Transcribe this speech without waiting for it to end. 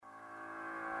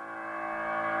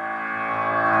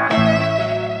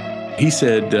He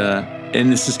said,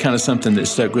 and this is kind of something that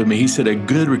stuck with me. He said, a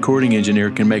good recording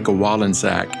engineer can make a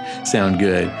Wallensack sound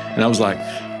good. And I was like,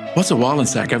 what's a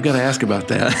Wallensack? I've got to ask about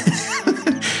that.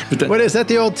 What is that,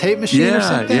 the old tape machine or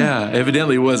something? Yeah.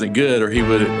 Evidently it wasn't good, or he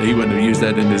wouldn't have used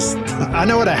that in his... I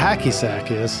know what a hacky sack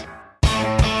is.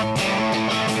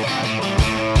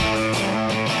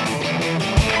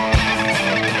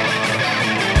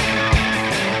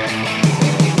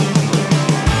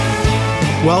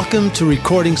 Welcome to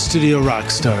Recording Studio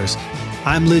Rockstars.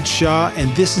 I'm Lid Shaw,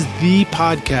 and this is the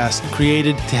podcast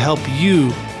created to help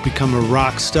you become a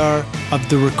rock star of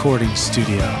the recording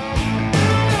studio.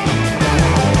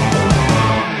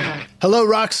 Hello,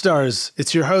 rock stars.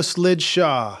 It's your host, Lid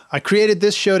Shaw. I created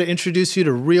this show to introduce you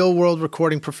to real-world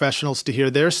recording professionals to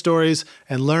hear their stories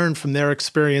and learn from their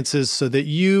experiences so that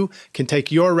you can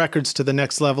take your records to the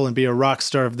next level and be a rock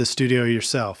star of the studio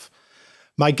yourself.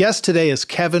 My guest today is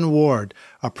Kevin Ward,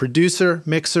 a producer,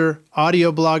 mixer,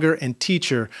 audio blogger, and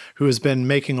teacher who has been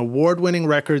making award-winning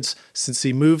records since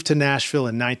he moved to Nashville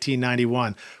in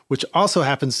 1991, which also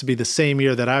happens to be the same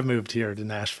year that I moved here to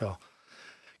Nashville.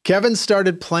 Kevin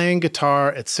started playing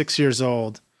guitar at 6 years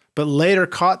old, but later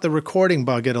caught the recording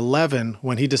bug at 11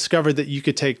 when he discovered that you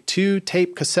could take two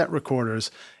tape cassette recorders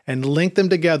and link them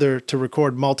together to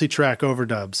record multi-track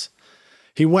overdubs.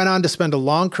 He went on to spend a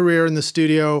long career in the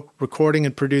studio recording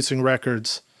and producing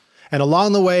records. And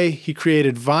along the way, he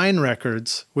created Vine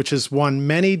Records, which has won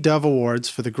many Dove Awards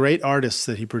for the great artists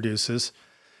that he produces.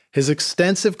 His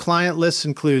extensive client list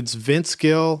includes Vince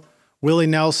Gill, Willie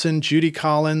Nelson, Judy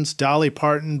Collins, Dolly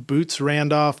Parton, Boots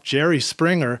Randolph, Jerry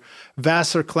Springer,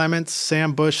 Vassar Clements,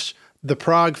 Sam Bush, the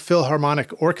Prague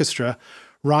Philharmonic Orchestra,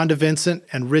 Rhonda Vincent,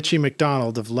 and Richie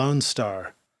McDonald of Lone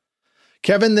Star.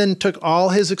 Kevin then took all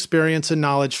his experience and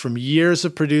knowledge from years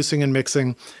of producing and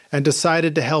mixing and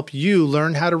decided to help you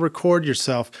learn how to record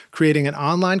yourself, creating an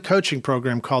online coaching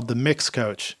program called The Mix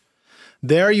Coach.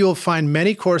 There you will find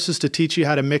many courses to teach you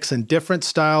how to mix in different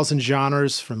styles and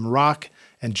genres, from rock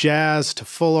and jazz to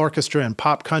full orchestra and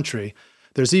pop country.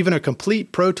 There's even a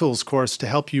complete Pro Tools course to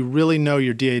help you really know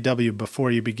your DAW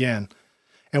before you begin.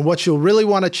 And what you'll really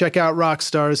want to check out, rock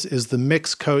stars, is the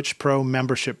Mix Coach Pro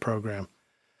membership program.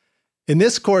 In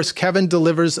this course, Kevin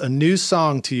delivers a new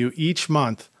song to you each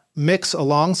month, mix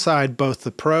alongside both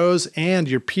the pros and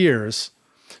your peers,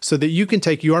 so that you can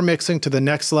take your mixing to the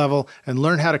next level and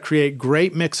learn how to create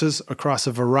great mixes across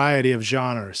a variety of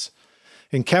genres.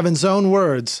 In Kevin's own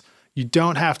words, you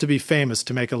don't have to be famous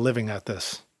to make a living at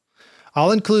this.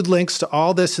 I'll include links to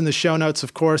all this in the show notes,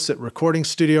 of course, at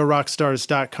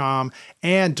recordingstudiorockstars.com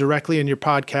and directly in your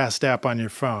podcast app on your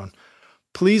phone.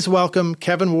 Please welcome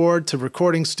Kevin Ward to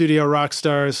Recording Studio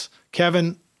Rockstars.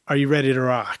 Kevin, are you ready to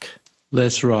rock?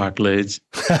 Let's rock, Lids.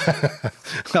 I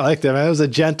like that, man. That was a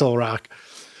gentle rock.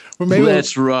 Well,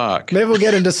 let's rock. Maybe we'll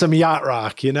get into some yacht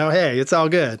rock, Hey, it's all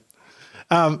good.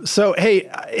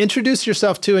 Hey, introduce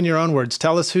yourself too in your own words.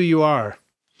 Tell us who you are.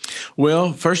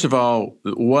 Well, first of all,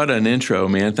 what an intro,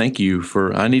 man. Thank you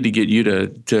I need to get you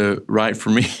to write for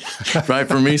me, write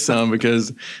for me some,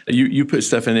 because you put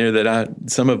stuff in there that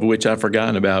some of which I've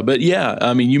forgotten about. But yeah,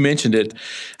 I mean, you mentioned it.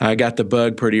 I got the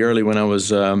bug pretty early when I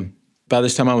was, by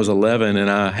this time I was 11,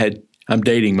 and I'm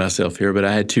dating myself here, but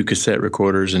I had two cassette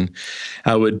recorders, and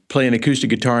I would play an acoustic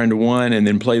guitar into one and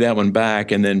then play that one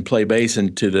back and then play bass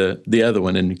into the other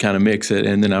one and kind of mix it.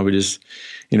 And then I would just,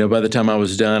 by the time I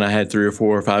was done, I had 3 or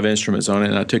 4 or 5 instruments on it,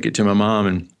 and I took it to my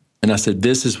mom and I said,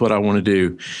 this is what I want to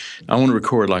do. I want to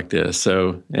record like this.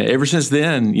 So ever since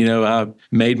then, I've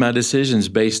made my decisions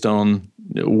based on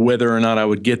whether or not I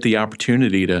would get the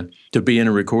opportunity to be in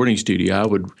a recording studio. I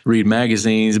would read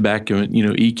magazines back in,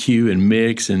 EQ and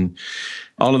Mix and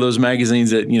all of those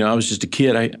magazines that, I was just a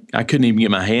kid. I couldn't even get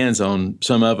my hands on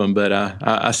some of them, but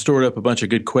I stored up a bunch of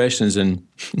good questions. And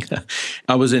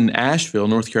I was in Asheville,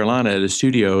 North Carolina at a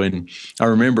studio, and I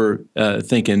remember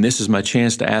thinking, this is my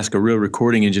chance to ask a real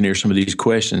recording engineer some of these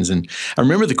questions. And I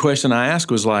remember the question I asked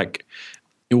was like,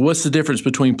 what's the difference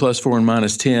between +4 and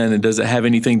 -10, and does it have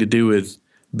anything to do with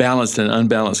balanced and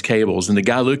unbalanced cables? And the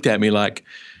guy looked at me like,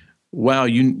 wow,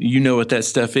 you know what that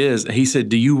stuff is. He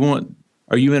said,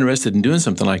 are you interested in doing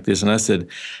something like this? And I said,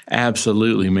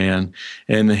 absolutely, man.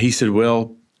 And he said,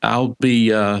 well, I'll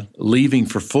be leaving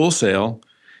for Full Sail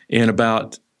in a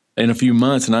few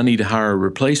months, and I need to hire a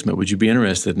replacement. Would you be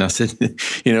interested? And I said,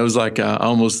 it was like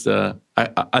almost, I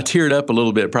teared up a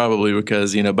little bit probably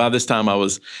because, by this time I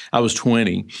was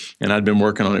 20 and I'd been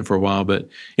working on it for a while. But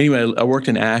anyway, I worked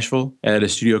in Asheville at a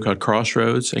studio called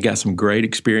Crossroads. I got some great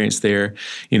experience there.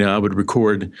 I would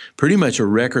record pretty much a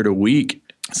record a week.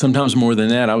 Sometimes more than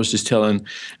that. I was just telling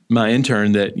my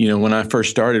intern that, when I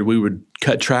first started, we would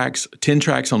cut tracks, 10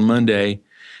 tracks on Monday.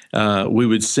 We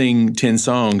would sing 10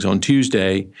 songs on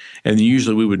Tuesday, and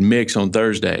usually we would mix on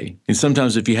Thursday. And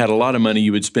sometimes if you had a lot of money,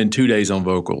 you would spend 2 days on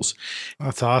vocals.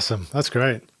 That's awesome. That's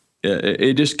great.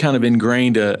 It just kind of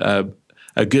ingrained a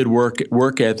good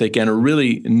work ethic and a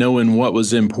really knowing what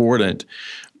was important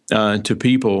to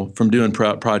people from doing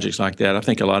projects like that. I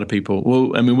think a lot of people,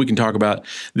 well, I mean, we can talk about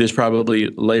this probably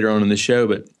later on in the show,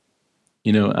 but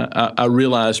I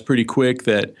realized pretty quick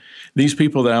that these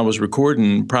people that I was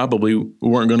recording probably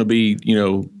weren't going to be,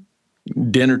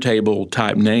 dinner table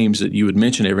type names that you would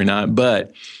mention every night,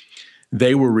 but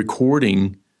they were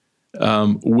recording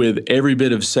with every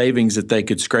bit of savings that they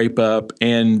could scrape up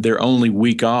and their only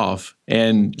week off.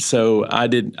 And so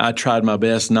I tried my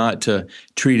best not to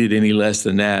treat it any less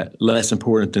than that, less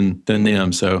important than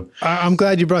them. So I'm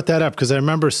glad you brought that up, because I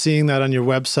remember seeing that on your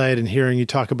website and hearing you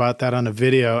talk about that on a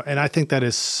video. And I think that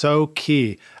is so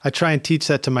key. I try and teach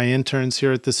that to my interns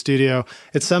here at the studio.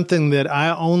 It's something that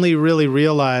I only really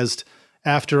realized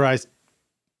after I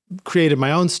created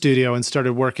my own studio and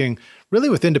started working really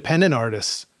with independent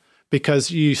artists,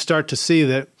 because you start to see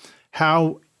that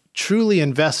how truly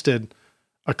invested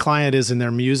a client is in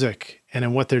their music and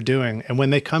in what they're doing. And when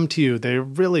they come to you, they're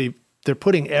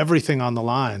putting everything on the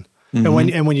line. Mm-hmm.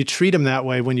 And when you treat them that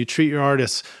way, when you treat your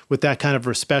artists with that kind of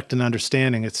respect and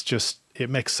understanding, it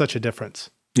makes such a difference.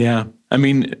 Yeah. I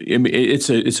mean, it's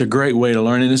a great way to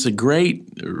learn, and it's a great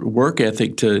work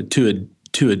ethic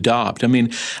to adopt. I mean,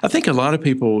 I think a lot of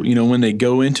people, when they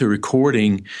go into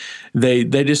recording, they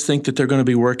just think that they're going to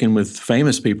be working with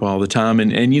famous people all the time.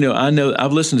 And I know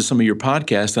I've listened to some of your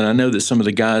podcasts, and I know that some of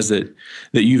the guys that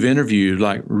you've interviewed,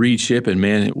 like Reed Shippen,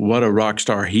 man, what a rock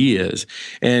star he is.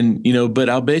 And, but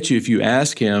I'll bet you if you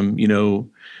ask him,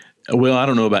 well, I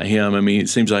don't know about him. I mean, it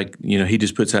seems like, he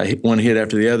just puts out one hit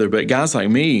after the other. But guys like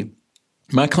me,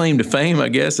 my claim to fame, I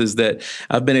guess, is that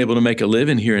I've been able to make a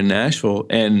living here in Nashville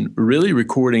and really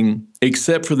recording,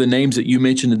 except for the names that you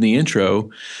mentioned in the intro,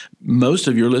 most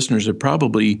of your listeners have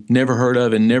probably never heard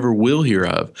of and never will hear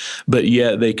of. But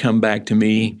yet they come back to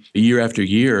me year after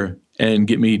year and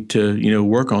get me to,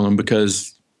 work on them,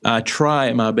 because I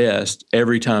try my best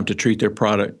every time to treat their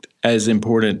product as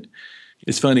important.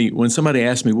 It's funny, when somebody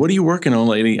asks me, what are you working on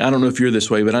lately? I don't know if you're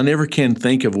this way, but I never can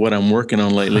think of what I'm working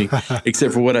on lately,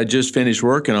 except for what I just finished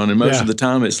working on. And most of the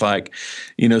time it's like,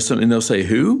 something, they'll say,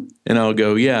 who? And I'll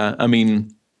go, yeah, I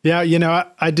mean. Yeah,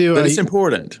 I do. But it's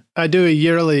important. I do a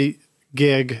yearly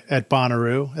gig at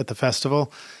Bonnaroo at the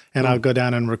festival, and I'll go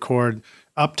down and record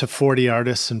up to 40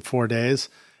 artists in 4 days.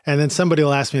 And then somebody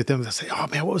will ask me at them, they'll say, oh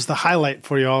man, what was the highlight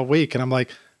for you all week? And I'm like,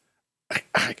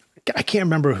 I can't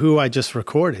remember who I just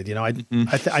recorded.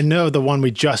 I know the one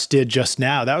we just did just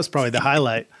now. That was probably the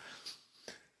highlight.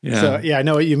 Yeah. So yeah, I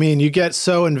know what you mean. You get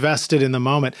so invested in the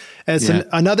moment. And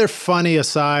another funny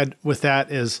aside with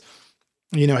that is,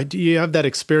 do you have that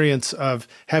experience of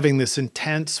having this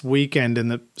intense weekend in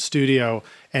the studio,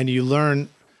 and you learn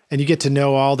and you get to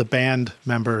know all the band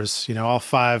members, all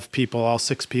 5 people, all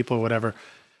 6 people, whatever.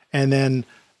 And then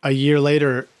a year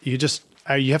later, you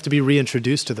have to be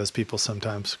reintroduced to those people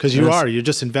sometimes, because you're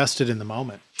just invested in the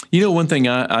moment. One thing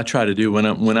I try to do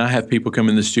when I have people come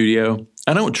in the studio,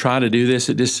 I don't try to do this.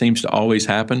 It just seems to always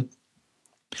happen.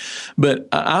 But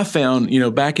I found,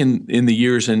 back in the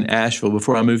years in Asheville,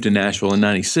 before I moved to Nashville in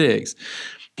 96,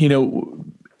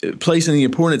 placing the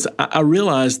importance, I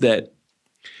realized that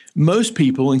most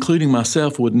people, including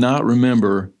myself, would not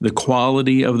remember the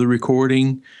quality of the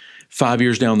recording 5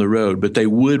 years down the road, but they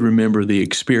would remember the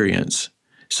experience.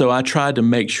 So I tried to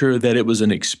make sure that it was an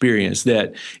experience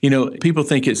that, people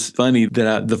think it's funny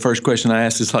that the first question I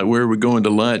ask is like, where are we going to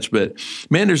lunch? But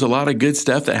man, there's a lot of good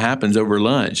stuff that happens over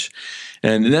lunch.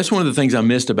 And that's one of the things I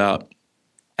missed about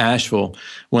Asheville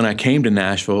when I came to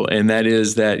Nashville, and that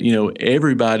is that,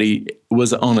 everybody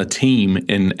was on a team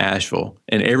in Asheville,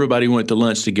 and everybody went to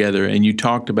lunch together, and you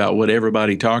talked about what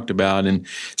everybody talked about. And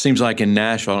it seems like in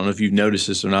Nashville, I don't know if you've noticed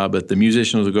this or not, but the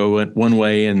musicians will go one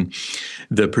way, and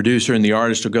the producer and the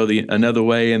artist will go another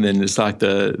way, and then it's like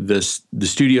the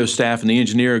studio staff and the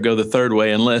engineer will go the third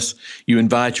way, unless you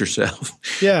invite yourself.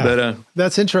 Yeah, but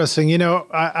that's interesting.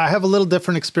 I have a little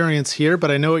different experience here,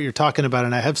 but I know what you're talking about,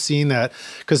 and I have seen that,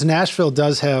 because Nashville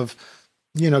does have,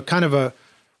 kind of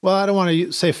I don't want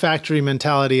to say factory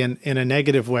mentality in a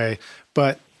negative way,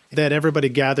 but that everybody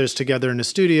gathers together in a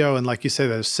studio. And like you say,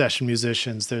 there's session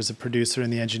musicians, there's a producer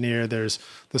and the engineer, there's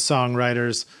the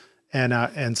songwriters.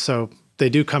 And so they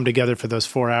do come together for those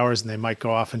 4 hours, and they might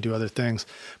go off and do other things.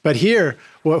 But here,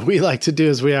 what we like to do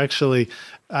is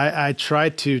I try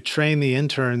to train the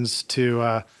interns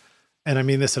to and I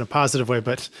mean this in a positive way,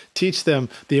 but teach them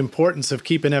the importance of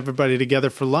keeping everybody together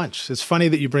for lunch. It's funny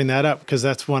that you bring that up because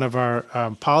that's one of our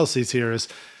policies here is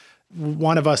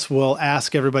one of us will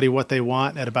ask everybody what they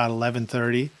want at about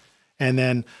 11:30. And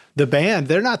then the band,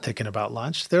 they're not thinking about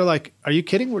lunch. They're like, are you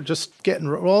kidding? We're just getting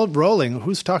rolling.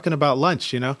 Who's talking about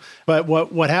lunch, But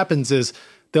what happens is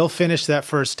they'll finish that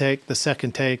first take, the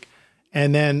second take,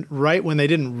 and then right when they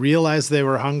didn't realize they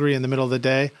were hungry in the middle of the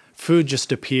day, food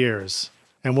just appears.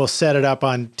 And we'll set it up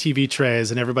on TV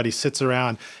trays and everybody sits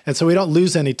around. And so we don't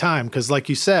lose any time because like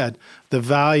you said, the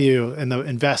value and the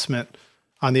investment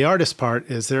on the artist part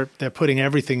is they're putting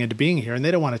everything into being here and they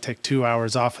don't want to take 2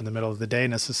 hours off in the middle of the day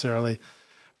necessarily.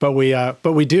 But we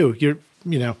do.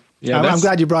 I'm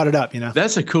glad you brought it up,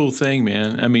 That's a cool thing,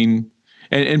 man. I mean,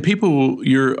 and people,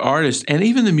 your artists and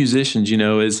even the musicians,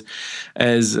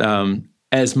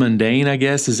 as mundane, I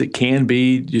guess, as it can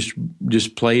be,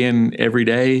 just playing every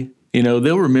day,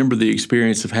 they'll remember the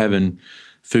experience of having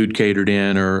food catered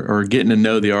in or getting to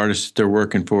know the artists they're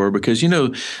working for. Because,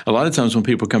 a lot of times when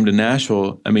people come to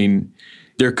Nashville, I mean,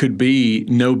 there could be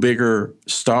no bigger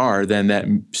star than that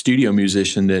studio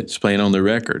musician that's playing on the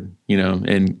record,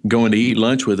 and going to eat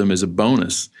lunch with them is a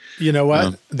bonus. You know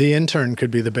what? The intern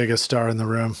could be the biggest star in the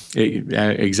room.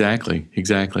 Exactly.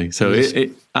 So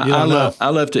I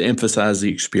love to emphasize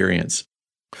the experience.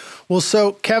 Well,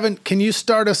 so Kevin, can you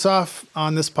start us off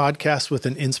on this podcast with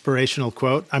an inspirational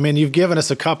quote? I mean, you've given us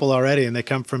a couple already and they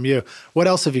come from you. What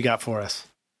else have you got for us?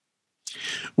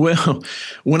 Well,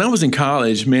 when I was in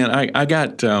college, man, I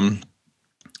got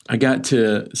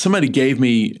to, somebody gave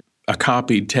me a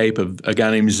copied tape of a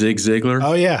guy named Zig Ziglar.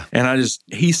 Oh, yeah. And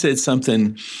he said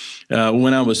something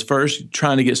when I was first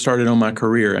trying to get started on my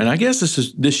career. And I guess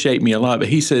this shaped me a lot, but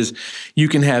he says, you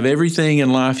can have everything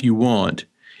in life you want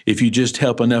if you just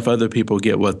help enough other people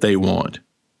get what they want.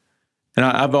 And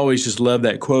I've always just loved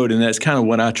that quote, and that's kind of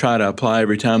what I try to apply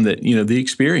every time that, the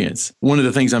experience. One of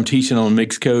the things I'm teaching on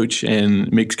Mixed Coach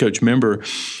and Mixed Coach Member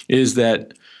is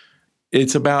that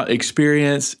it's about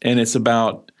experience and it's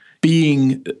about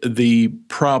being the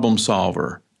problem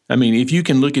solver. I mean, if you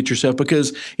can look at yourself,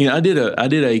 because, I did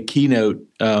a keynote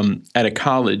at a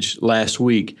college last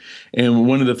week, and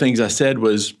one of the things I said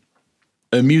was,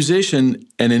 a musician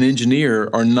and an engineer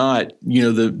are not,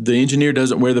 the engineer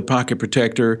doesn't wear the pocket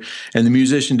protector and the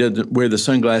musician doesn't wear the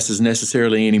sunglasses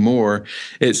necessarily anymore.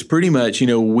 It's pretty much,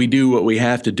 we do what we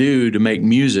have to do to make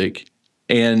music.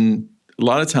 And a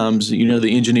lot of times,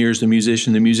 the engineer is the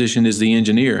musician is the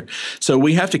engineer. So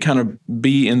we have to kind of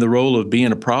be in the role of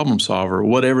being a problem solver,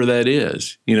 whatever that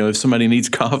is. If somebody needs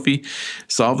coffee,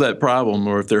 solve that problem.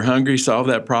 Or if they're hungry, solve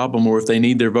that problem. Or if they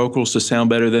need their vocals to sound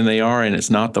better than they are and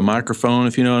it's not the microphone,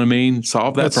 if you know what I mean,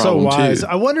 solve that problem too. That's so wise.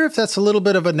 I wonder if that's a little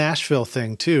bit of a Nashville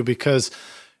thing too, because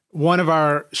one of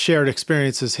our shared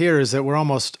experiences here is that we're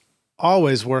almost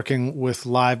always working with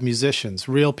live musicians,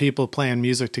 real people playing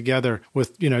music together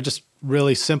with, just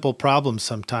really simple problems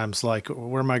sometimes, like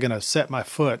where am I going to set my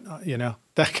foot,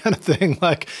 that kind of thing.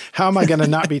 Like, how am I going to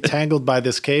not be tangled by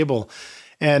this cable?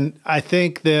 And I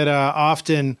think that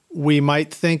often we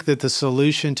might think that the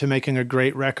solution to making a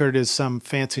great record is some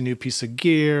fancy new piece of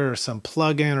gear or some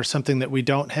plug-in or something that we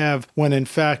don't have, when in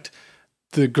fact,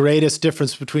 the greatest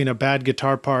difference between a bad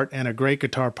guitar part and a great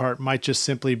guitar part might just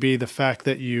simply be the fact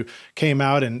that you came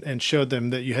out and showed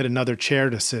them that you had another chair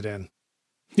to sit in.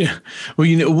 Yeah.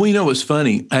 Well, what's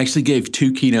funny? I actually gave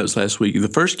 2 keynotes last week. The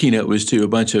first keynote was to a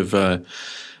bunch of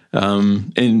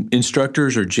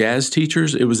instructors or jazz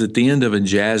teachers. It was at the end of a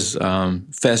jazz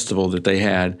festival that they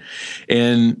had.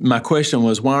 And my question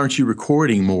was, why aren't you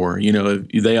recording more?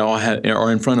 They all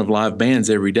are in front of live bands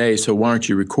every day, so why aren't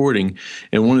you recording?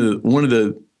 And one of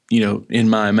the in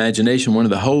my imagination, one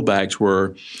of the holdbacks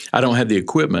were, I don't have the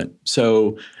equipment.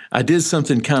 So I did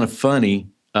something kind of funny,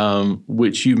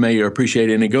 which you may appreciate,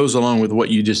 and it goes along with what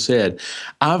you just said.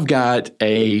 I've got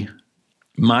a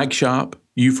mic shop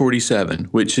U47,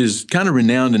 which is kind of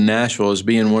renowned in Nashville as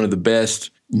being one of the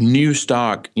best new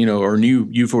stock, or new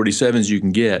U47s you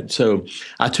can get. So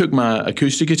I took my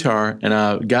acoustic guitar and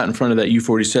I got in front of that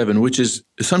U47, which is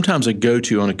sometimes a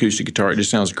go-to on acoustic guitar. It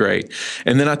just sounds great.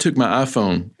 And then I took my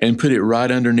iPhone and put it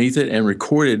right underneath it and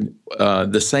recorded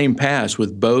the same pass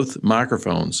with both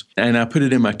microphones. And I put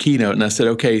it in my keynote and I said,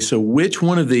 okay, so which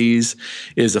one of these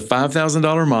is a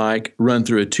 $5,000 mic, run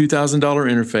through a $2,000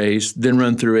 interface, then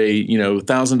run through a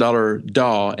 $1,000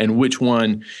 DAW, and which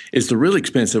one is the really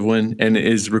expensive one and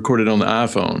is recorded on the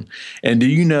iPhone? And do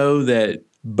you know that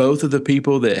both of the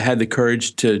people that had the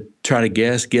courage to try to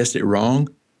guessed it wrong?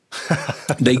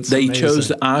 They chose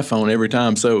the iPhone every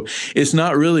time. So it's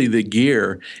not really the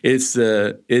gear, it's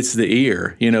the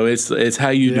ear. It's how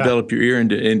you develop your ear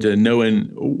into knowing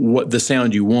what the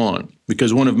sound you want.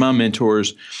 Because one of my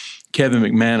mentors, Kevin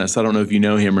McManus, I don't know if you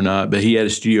know him or not, but he had a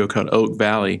studio called Oak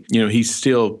Valley. He's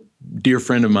still a dear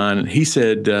friend of mine. And he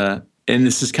said, and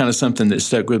this is kind of something that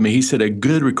stuck with me. He said, a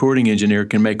good recording engineer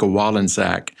can make a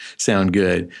Wallensack sound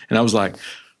good. And I was like,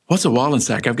 what's a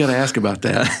Wallensack? I've got to ask about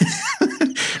that.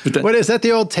 What is that?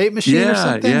 The old tape machine or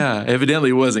something? Yeah.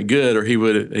 Evidently it wasn't good, or he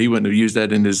wouldn't have used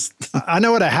that in his. I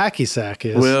know what a hacky sack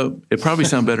is. Well, it probably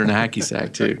sounds better than a hacky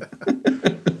sack too.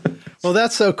 Well,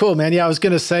 that's so cool, man. Yeah, I was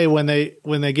going to say when they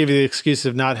give you the excuse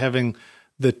of not having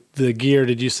the gear,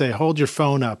 did you say hold your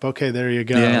phone up? Okay, there you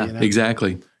go. Yeah,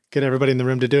 exactly. Get everybody in the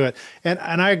room to do it. And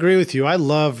I agree with you. I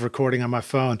love recording on my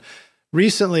phone.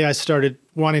 Recently, I started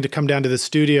wanting to come down to the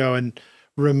studio and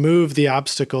remove the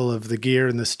obstacle of the gear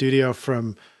in the studio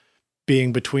from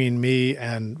being between me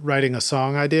and writing a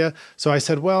song idea. So I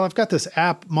said, well, I've got this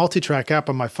app, multi-track app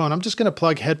on my phone. I'm just going to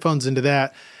plug headphones into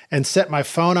that and set my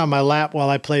phone on my lap while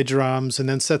I play drums, and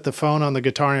then set the phone on the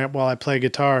guitar amp while I play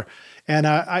guitar. And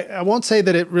I won't say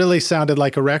that it really sounded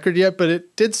like a record yet, but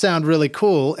it did sound really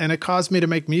cool, and it caused me to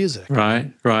make music.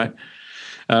 Right.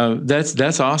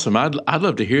 That's awesome. I'd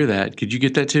love to hear that. Could you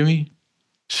get that to me?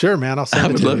 Sure, man. I'll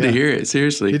send it to you. I would love to hear it.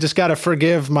 Seriously. You just got to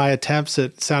forgive my attempts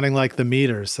at sounding like the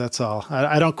Meters. That's all.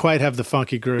 I don't quite have the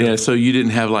funky groove. Yeah, so you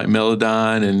didn't have like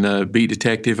Melodyne and Beat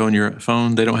Detective on your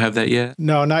phone? They don't have that yet?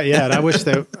 No, not yet. I wish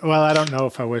they, well, I don't know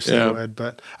if I wish they would,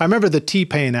 but I remember the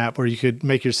T-Pain app where you could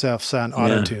make yourself sound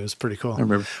auto-tune. It was pretty cool. I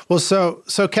remember. Well, so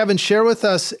Kevin, share with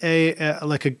us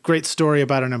a great story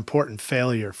about an important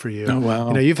failure for you. Oh,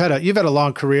 wow. You've had a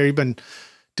long career. You've been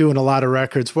doing a lot of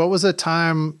records. What was a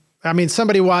time? I mean,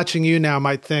 somebody watching you now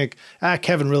might think,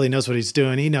 Kevin really knows what he's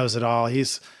doing. He knows it all. He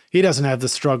doesn't have the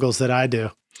struggles that I do.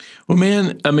 Well,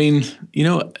 man, I mean,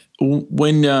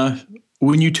 when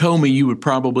you told me you would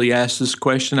probably ask this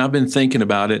question, I've been thinking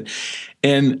about it.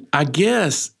 And I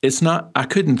guess I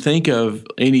couldn't think of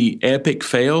any epic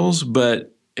fails, but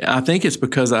I think it's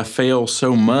because I fail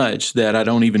so much that I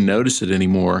don't even notice it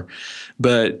anymore.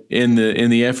 But in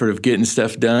the effort of getting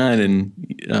stuff done and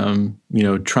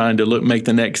trying to make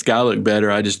the next guy look better,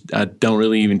 I don't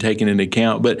really even take it into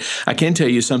account. But I can tell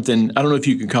you something. I don't know if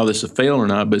you can call this a fail or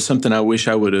not, but something I wish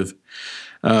I would have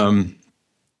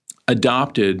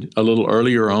adopted a little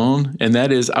earlier on, and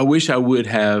that is I wish I would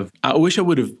have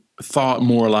thought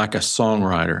more like a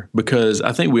songwriter, because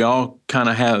I think we all kind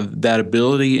of have that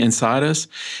ability inside us.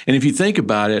 And if you think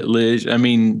about it, Liz, I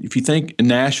mean, if you think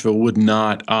Nashville would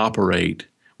not operate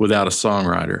without a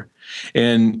songwriter,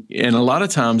 and a lot of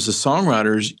times the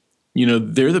songwriters,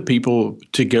 they're the people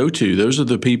to go to. Those are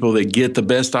the people that get the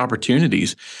best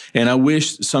opportunities. And I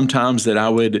wish sometimes that I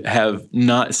would have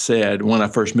not said when I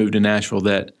first moved to Nashville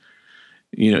that,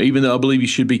 even though I believe you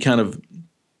should be kind of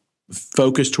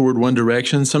focused toward one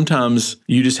direction, sometimes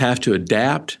you just have to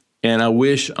adapt. And I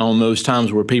wish on those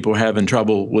times where people are having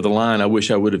trouble with a line, I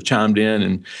wish I would have chimed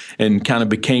in and kind of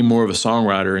became more of a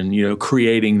songwriter and,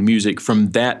 creating music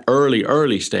from that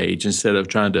early stage instead of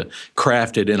trying to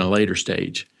craft it in a later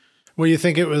stage. Well, you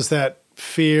think it was that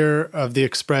fear of the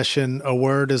expression, a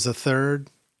word is a third?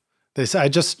 I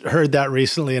just heard that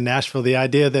recently in Nashville, the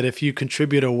idea that if you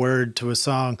contribute a word to a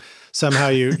song, somehow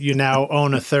you now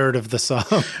own a third of the song.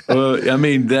 Well, I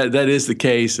mean, that is the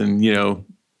case. And,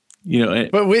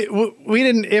 but we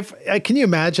didn't, can you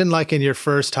imagine like in your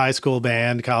first high school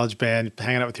band, college band,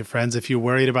 hanging out with your friends, if you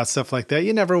worried about stuff like that,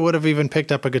 you never would have even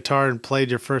picked up a guitar and played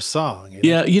your first song.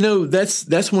 Yeah.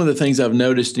 That's one of the things I've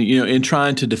noticed, in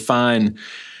trying to define,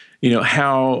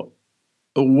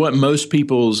 what most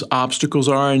people's obstacles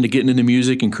are into getting into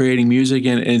music and creating music.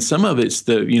 And some of it's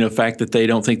the, fact that they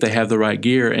don't think they have the right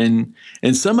gear. And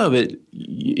some of it,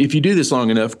 if you do this long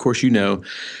enough, of course, you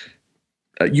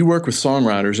work with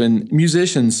songwriters and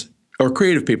musicians, or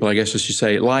creative people, I guess I should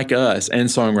say, like us and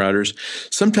songwriters.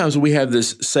 Sometimes we have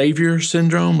this savior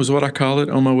syndrome, is what I call it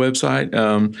on my website,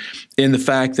 in the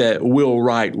fact that we'll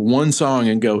write one song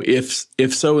and go, if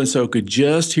so-and-so could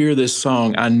just hear this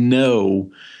song, I know.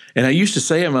 And I used to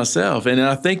say it myself. And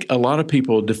I think a lot of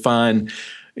people define,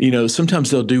 sometimes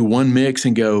they'll do one mix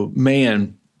and go,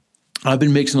 man, I've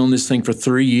been mixing on this thing for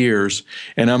 3 years.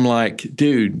 And I'm like,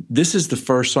 dude, this is the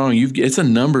first song. It's a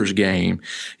numbers game.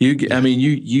 You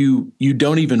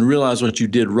don't even realize what you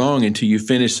did wrong until you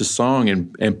finish the song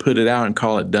and put it out and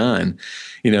call it done.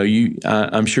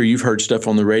 I'm sure you've heard stuff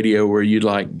on the radio where you'd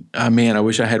like, man, I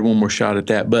wish I had one more shot at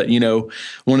that. But,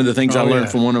 one of the things I learned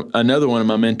from another one of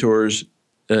my mentors,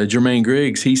 Jermaine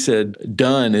Griggs, he said,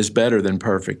 done is better than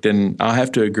perfect. And I'll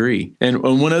have to agree. And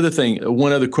one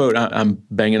other quote, I'm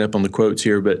banging up on the quotes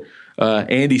here, but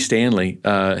Andy Stanley,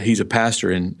 he's a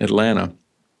pastor in Atlanta.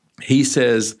 He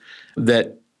says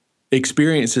that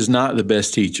experience is not the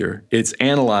best teacher. It's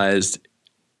analyzed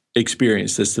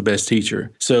experience that's the best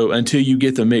teacher. So until you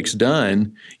get the mix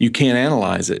done, you can't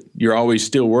analyze it. You're always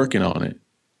still working on it.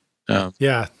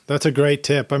 Yeah, that's a great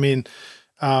tip. I mean,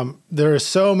 there are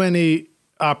so many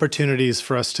opportunities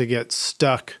for us to get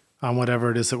stuck on whatever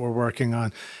it is that we're working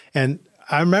on. And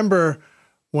I remember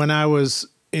when I was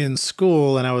in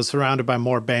school and I was surrounded by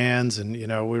more bands and,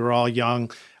 we were all young,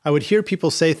 I would hear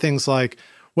people say things like,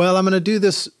 well, I'm going to do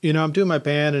this, I'm doing my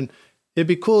band and it'd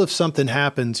be cool if something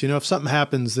happens. If something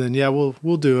happens, then yeah,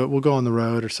 we'll do it. We'll go on the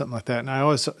road or something like that.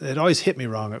 And it always hit me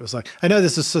wrong. It was like, I know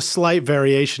this is a slight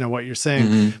variation of what you're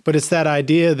saying, but it's that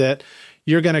idea that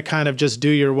you're going to kind of just do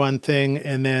your one thing,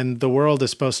 and then the world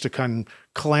is supposed to come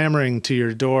clamoring to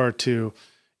your door to,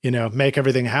 make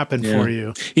everything happen for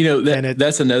you.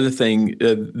 That's another thing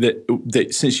that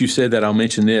since you said that, I'll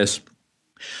mention this.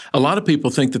 A lot of people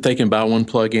think that they can buy one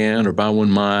plug-in or buy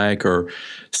one mic or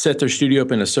set their studio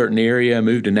up in a certain area,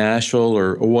 move to Nashville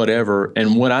or whatever.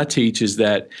 And what I teach is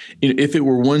that if it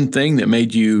were one thing that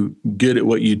made you good at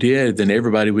what you did, then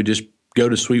everybody would just go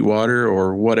to Sweetwater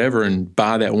or whatever and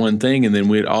buy that one thing, and then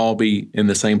we'd all be in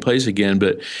the same place again.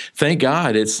 But thank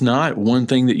God it's not one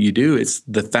thing that you do. It's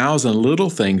the 1,000 little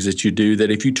things that you do that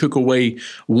if you took away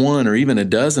one or even a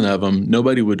dozen of them,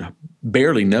 nobody would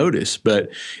barely notice. But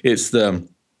it's the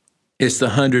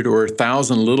 100 or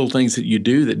 1,000 little things that you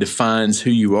do that defines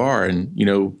who you are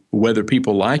and, whether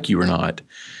people like you or not.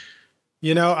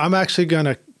 I'm actually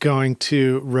going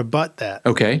to rebut that.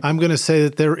 Okay. I'm going to say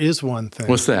that there is one thing.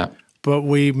 What's that? But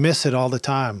we miss it all the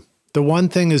time. The one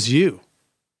thing is you.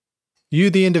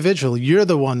 You, the individual, you're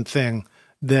the one thing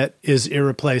that is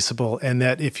irreplaceable. And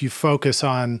that if you focus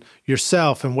on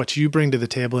yourself and what you bring to the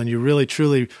table and you really,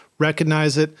 truly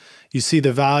recognize it, you see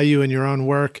the value in your own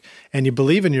work and you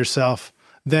believe in yourself,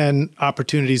 then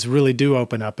opportunities really do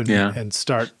open up and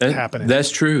start happening. That's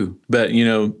true. But,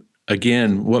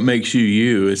 again, what makes you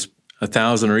you is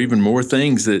 1,000 or even more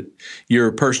things that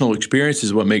your personal experience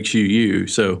is what makes you you.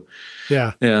 So,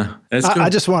 yeah, that's cool. I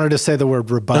just wanted to say the word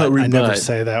rebut. I never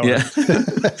say that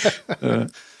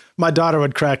one. My daughter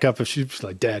would crack up if she was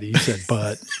like, Daddy, you said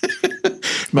but.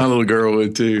 My little girl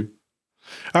would too.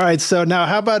 All right. So now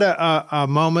how about a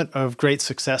moment of great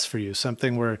success for you?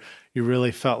 Something where you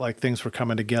really felt like things were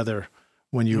coming together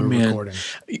when you were recording?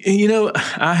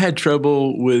 I had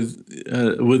trouble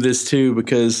with this too,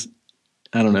 because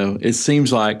I don't know, it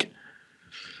seems like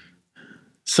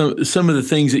some of the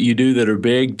things that you do that are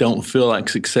big don't feel like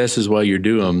successes while you're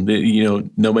doing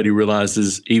them. Nobody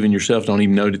realizes, even yourself don't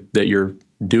even know that you're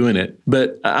doing it.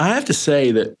 But I have to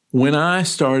say that when I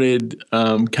started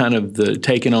kind of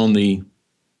taking on the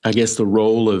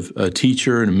role of a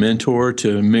teacher and a mentor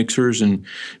to mixers and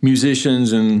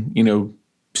musicians and,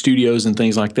 studios and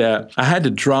things like that, I had to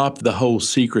drop the whole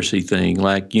secrecy thing.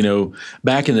 Like,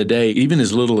 back in the day, even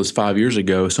as little as 5 years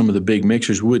ago, some of the big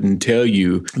mixers wouldn't tell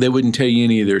you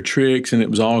any of their tricks, and it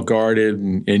was all guarded.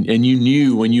 And you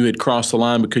knew when you had crossed the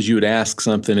line because you would ask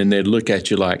something and they'd look at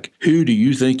you like, who do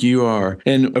you think you are?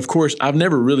 And of course, I've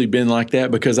never really been like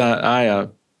that, because I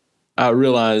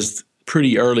realized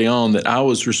pretty early on that I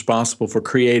was responsible for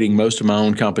creating most of my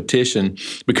own competition,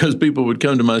 because people would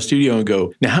come to my studio and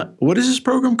go, now, what is this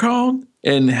program called?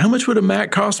 And how much would a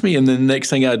Mac cost me? And then the next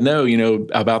thing I'd know,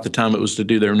 about the time it was to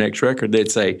do their next record,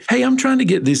 they'd say, hey, I'm trying to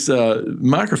get this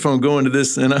microphone going to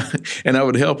this. And I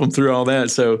would help them through all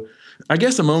that. So I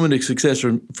guess a moment of success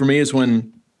for me is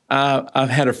when I've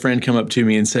had a friend come up to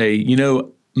me and say,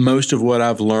 most of what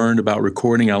I've learned about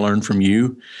recording, I learned from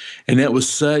you. And that was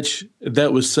such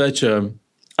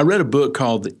I read a book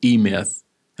called The E-Myth.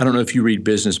 I don't know if you read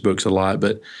business books a lot,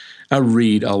 but I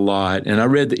read a lot. And I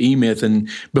read The E-Myth. And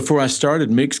before I started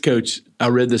Mix Coach, I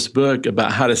read this book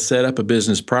about how to set up a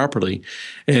business properly.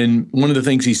 And one of the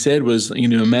things he said was,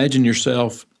 imagine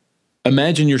yourself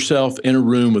in a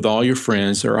room with all your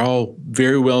friends. They're all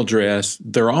very well dressed.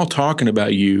 They're all talking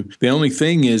about you. The only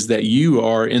thing is that you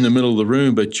are in the middle of the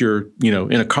room, but you're,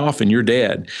 in a coffin, you're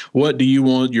dead. What do you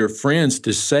want your friends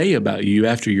to say about you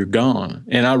after you're gone?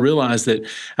 And I realized that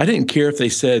I didn't care if they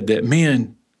said that,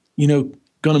 man,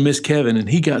 going to miss Kevin, and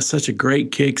he got such a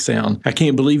great kick sound. I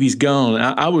can't believe he's gone.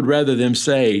 I would rather them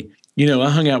say, I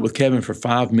hung out with Kevin for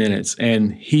 5 minutes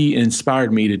and he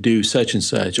inspired me to do such and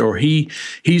such, or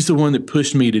he's the one that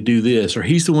pushed me to do this, or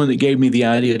he's the one that gave me the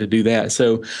idea to do that.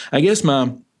 So I guess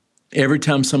every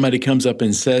time somebody comes up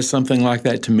and says something like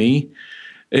that to me,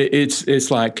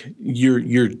 it's like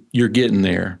you're getting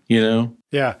there, you know?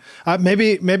 Yeah.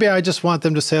 Maybe I just want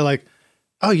them to say like,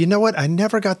 oh, you know what? I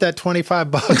never got that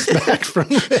 $25 back from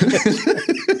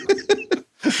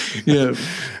Yeah.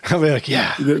 I'll be like,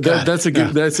 yeah. That's a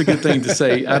good thing to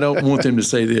say. I don't want them to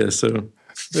say this. So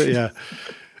yeah.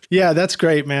 Yeah, that's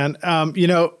great, man. You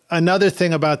know, another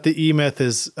thing about the E-Myth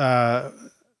is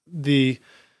the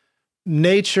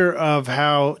nature of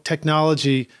how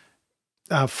technology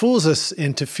fools us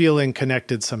into feeling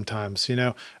connected sometimes. You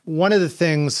know, one of the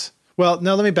things, well,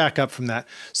 no, let me back up from that.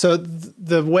 So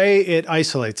the way it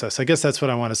isolates us, I guess that's what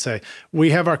I want to say. We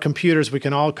have our computers, we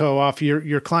can all go off.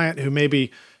 Your client who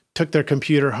maybe took their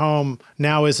computer home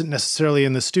now isn't necessarily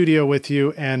in the studio with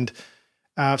you. And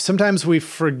sometimes we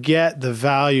forget the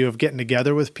value of getting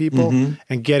together with people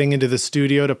and getting into the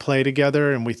studio to play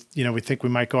together. And we think we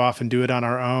might go off and do it on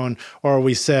our own, or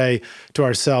we say to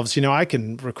ourselves, you know, I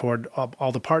can record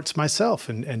all the parts myself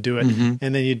and do it.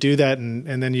 And then you do that,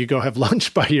 and then you go have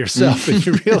lunch by yourself, and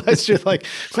you realize you're like,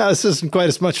 wow, this isn't quite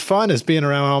as much fun as being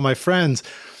around all my friends.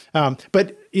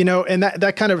 But you know, and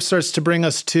that kind of starts to bring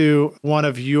us to one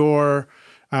of your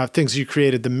things you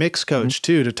created, the Mix Coach,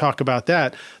 too, to talk about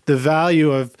that, the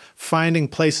value of finding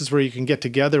places where you can get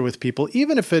together with people,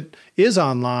 even if it is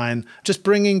online, just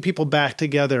bringing people back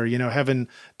together, you know, having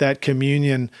that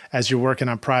communion as you're working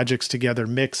on projects together,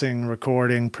 mixing,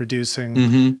 recording,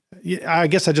 producing. I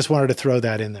guess I just wanted to throw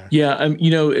that in there. Yeah.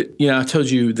 You know, I told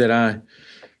you that I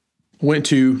went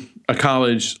to a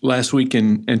college last week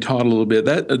and taught a little bit.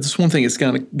 That's one thing that's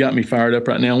kind of got me fired up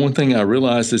right now. One thing I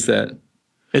realized is that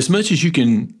as much as you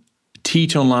can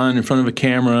teach online in front of a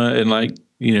camera and, like,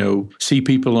 you know, see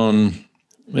people on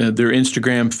their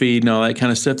Instagram feed and all that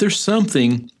kind of stuff, there's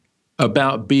something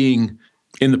about being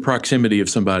in the proximity of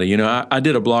somebody. You know, I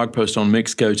did a blog post on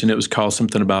Mix Coach, and it was called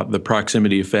something about the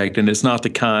proximity effect. And it's not the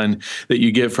kind that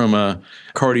you get from a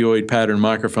cardioid pattern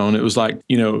microphone. It was like,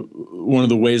 you know, one of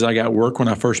the ways I got work when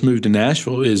I first moved to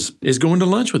Nashville is going to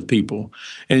lunch with people.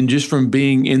 And just from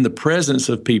being in the presence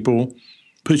of people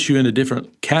puts you in a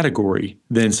different category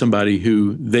than somebody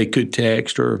who they could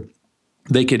text or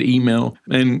they could email.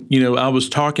 And, you know, I was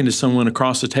talking to someone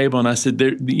across the table, and I said,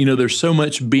 there's so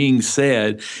much being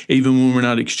said, even when we're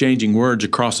not exchanging words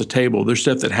across the table. There's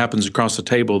stuff that happens across the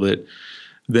table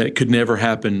that could never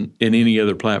happen in any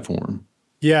other platform.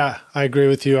 Yeah, I agree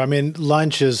with you. I mean,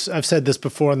 lunch is, I've said this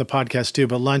before on the podcast too,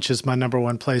 but lunch is my number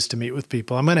one place to meet with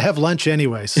people. I'm going to have lunch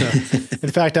anyway. So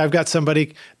in fact, I've got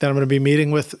somebody that I'm going to be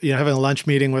meeting with, you know, having a lunch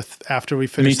meeting with after we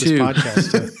finish this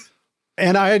podcast.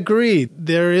 And I agree.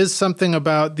 There is something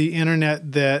about the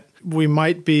internet that we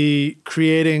might be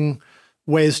creating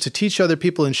ways to teach other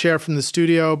people and share from the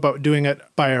studio, but doing it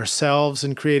by ourselves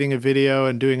and creating a video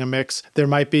and doing a mix. There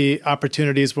might be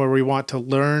opportunities where we want to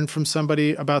learn from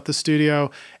somebody about the studio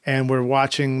and we're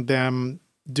watching them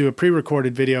do a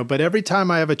pre-recorded video. But every time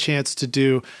I have a chance to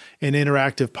do an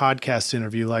interactive podcast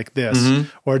interview like this,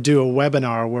 or do a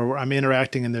webinar where I'm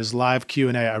interacting and there's live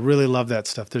Q&A, I really love that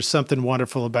stuff. There's something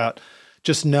wonderful about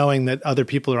just knowing that other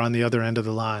people are on the other end of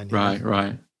the line.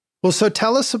 Right. Well, so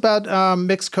tell us about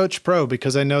Mix Coach Pro,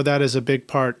 because I know that is a big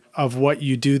part of what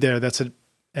you do there. That's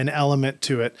an element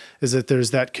to it, is that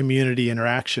there's that community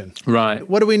interaction. Right.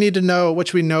 What do we need to know? What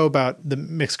should we know about the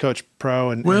Mix Coach Pro?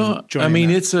 And I mean,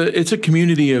 that? it's a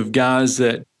community of guys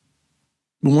that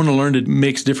want to learn to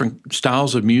mix different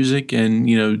styles of music, and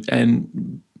you know,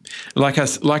 and like I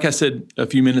said a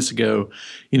few minutes ago,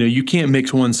 you know, you can't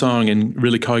mix one song and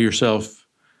really call yourself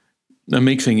a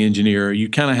mixing engineer. You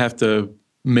kind of have to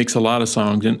mix a lot of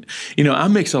songs. And, you know, I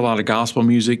mix a lot of gospel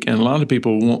music, and a lot of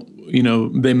people won't, you know,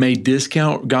 they may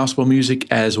discount gospel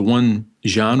music as one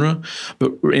genre,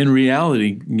 but in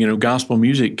reality, you know, gospel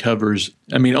music covers,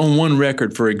 I mean, on one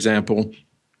record, for example,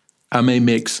 I may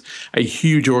mix a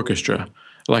huge orchestra,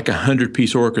 like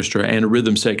 100-piece orchestra and a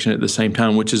rhythm section at the same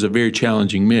time, which is a very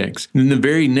challenging mix. And then the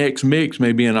very next mix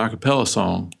may be an a cappella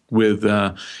song with,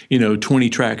 20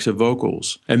 tracks of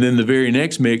vocals. And then the very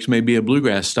next mix may be a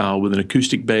bluegrass style with an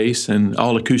acoustic bass and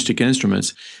all acoustic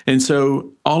instruments. And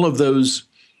so all those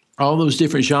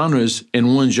different genres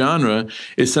in one genre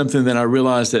is something that I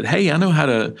realized that, hey, I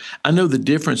know the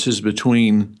differences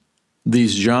between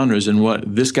these genres and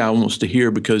what this guy wants to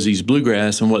hear because he's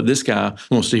bluegrass and what this guy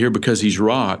wants to hear because he's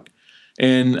rock.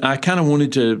 And I kind of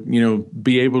wanted to, you know,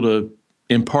 be able to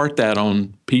impart that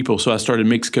on people. So I started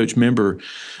Mix Coach Member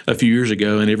a few years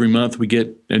ago, and every month we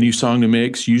get a new song to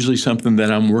mix, usually something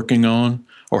that I'm working on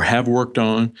or have worked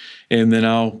on. And then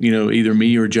I'll, you know, either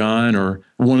me or John or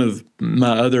one of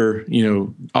my other, you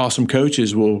know, awesome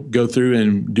coaches will go through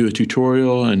and do a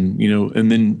tutorial, and, you know,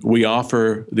 and then we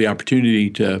offer the opportunity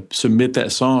to submit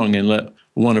that song and let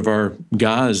one of our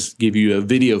guys give you a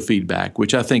video feedback,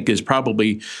 which I think is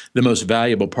probably the most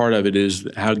valuable part of it, is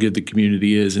how good the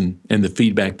community is and the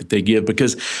feedback that they give.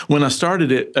 Because when I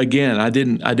started it, again, I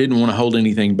didn't want to hold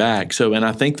anything back. So, and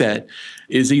I think that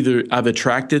is either I've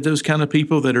attracted those kind of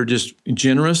people that are just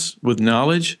generous with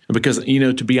knowledge, because,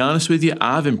 to be honest with you,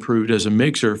 I've improved as a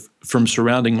mixer from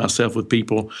surrounding myself with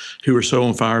people who are so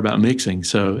on fire about mixing.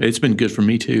 So it's been good for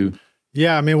me too.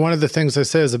 Yeah, I mean, one of the things I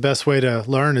say is the best way to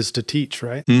learn is to teach,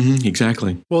 right? Mm-hmm,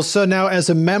 exactly. Well, so now as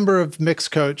a member of Mix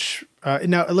Coach,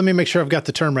 now let me make sure I've got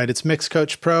the term right. It's Mix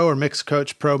Coach Pro or Mix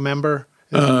Coach Pro Member?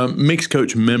 Mix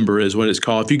Coach Member is what it's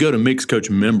called. If you go to Mix Coach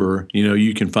Member,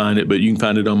 you can find it, but you can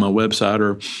find it on my website,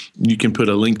 or you can put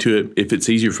a link to it if it's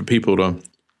easier for people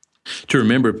to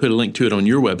remember. Put a link to it on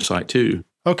your website too.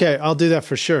 Okay, I'll do that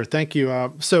for sure. Thank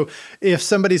you. So if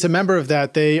somebody's a member of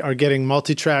that, they are getting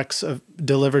multi-tracks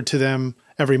delivered to them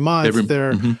every month.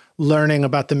 They're learning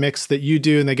about the mix that you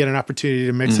do, and they get an opportunity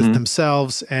to mix it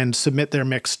themselves and submit their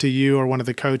mix to you or one of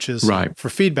the coaches for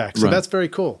feedback. So that's very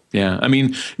cool. Yeah, I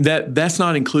mean, that's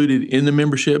not included in the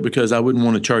membership, because I wouldn't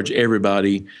want to charge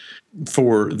everybody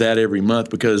for that every month,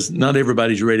 because not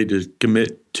everybody's ready to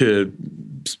commit to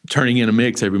turning in a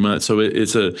mix every month. So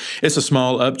it's a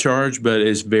small upcharge, but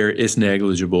it's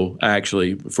negligible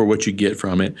actually for what you get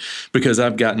from it. Because I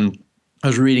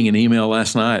was reading an email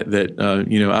last night that,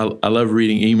 I love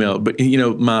reading email, but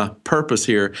my purpose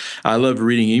here, I love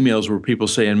reading emails where people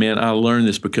saying, man, I learned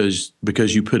this because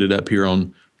you put it up here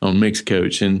on Mix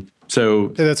Coach. And so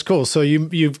that's cool. So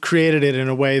you've created it in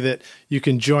a way that you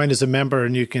can join as a member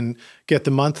and you can get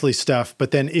the monthly stuff.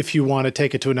 But then if you want to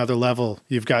take it to another level,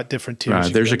 you've got different tiers.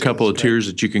 Right. There's a couple of tiers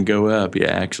that you can go up. Yeah,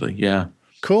 actually. Yeah.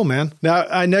 Cool, man. Now,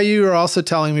 I know you were also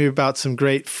telling me about some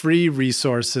great free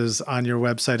resources on your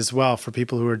website as well for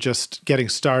people who are just getting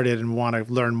started and want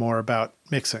to learn more about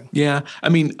mixing. Yeah. I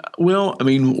mean,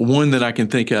 one that I can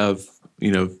think of,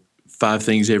 5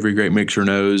 things every great mixer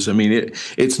knows. I mean,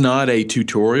 it's not a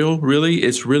tutorial, really.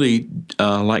 It's really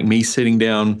like me sitting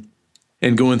down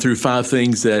and going through 5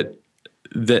 things that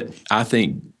I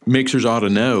think mixers ought to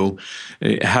know,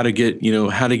 how to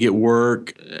get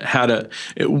work,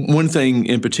 one thing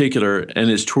in particular,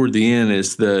 and it's toward the end,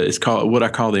 it's called what I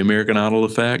call the American Idol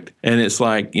effect. And it's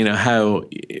like, how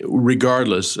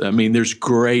regardless, I mean, there's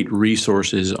great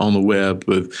resources on the web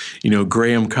with,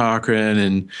 Graham Cochran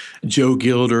and Joe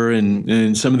Gilder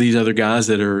and some of these other guys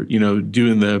that are,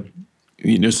 doing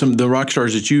some of the rock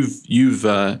stars that you've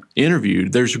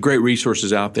interviewed. There's great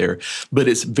resources out there, but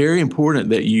it's very important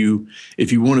that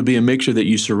if you want to be a mixer, that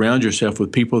you surround yourself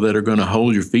with people that are going to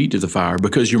hold your feet to the fire.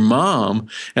 Because your mom,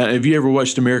 have you ever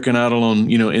watched American Idol on,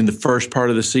 in the first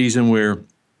part of the season where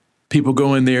people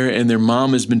go in there and their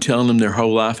mom has been telling them their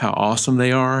whole life how awesome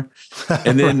they are.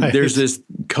 And then there's this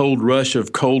cold rush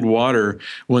of cold water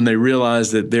when they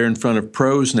realize that they're in front of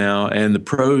pros now and the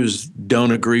pros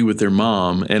don't agree with their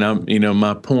mom. And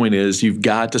my point is you've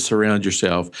got to surround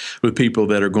yourself with people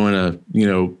that are going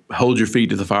to, hold your feet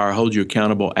to the fire, hold you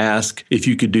accountable, ask if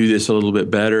you could do this a little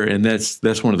bit better. And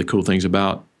that's one of the cool things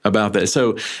about that.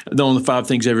 So on the 5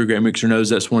 things every great mixer knows,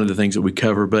 that's one of the things that we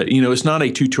cover. But, it's not a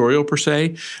tutorial per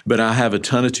se, but I have a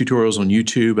ton of tutorials on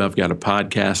YouTube. I've got a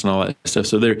podcast and all that stuff.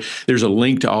 So there's a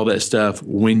link to all that stuff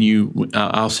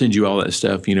I'll send you all that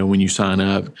stuff, when you sign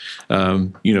up, for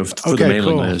the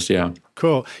mailing list. Yeah.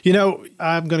 Cool.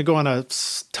 I'm going to go on a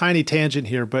tiny tangent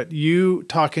here, but you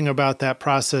talking about that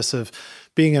process of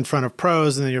being in front of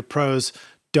pros and then your pros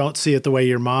don't see it the way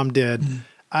your mom did.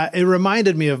 Mm-hmm. It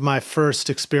reminded me of my first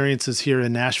experiences here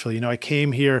in Nashville. I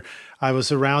came here, I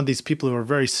was around these people who were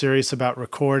very serious about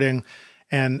recording.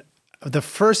 And the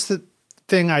first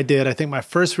thing I did, I think my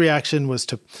first reaction was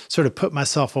to sort of put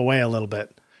myself away a little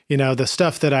bit. The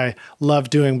stuff that I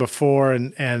loved doing before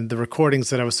and the recordings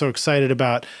that I was so excited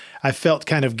about, I felt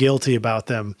kind of guilty about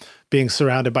them being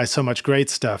surrounded by so much great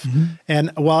stuff. Mm-hmm.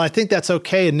 And while I think that's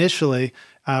okay initially,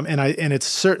 and it's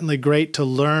certainly great to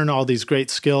learn all these great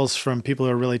skills from people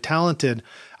who are really talented,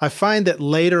 I find that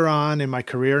later on in my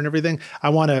career and everything, I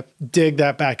want to dig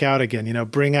that back out again,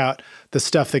 bring out the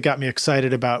stuff that got me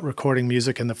excited about recording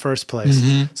music in the first place.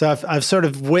 Mm-hmm. So I've sort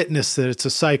of witnessed that it's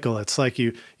a cycle. It's like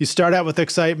you start out with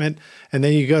excitement and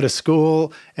then you go to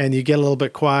school and you get a little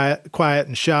bit quiet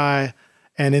and shy.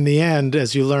 And in the end,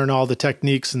 as you learn all the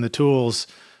techniques and the tools,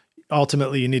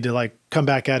 ultimately you need to come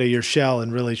back out of your shell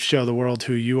and really show the world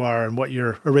who you are and what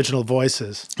your original voice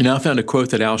is. I found a quote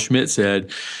that Al Schmidt said,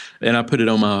 and I put it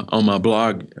on my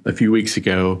blog a few weeks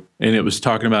ago, and it was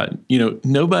talking about,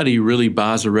 nobody really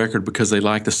buys a record because they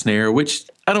like the snare, which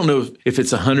I don't know if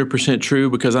it's 100% true,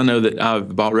 because I know that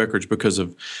I've bought records because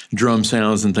of drum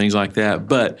sounds and things like that.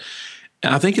 But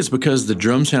I think it's because the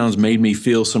drum sounds made me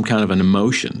feel some kind of an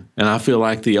emotion. And I feel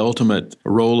like the ultimate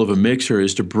role of a mixer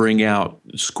is to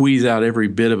squeeze out every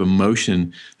bit of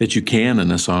emotion that you can in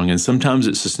a song. And sometimes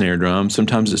it's the snare drum,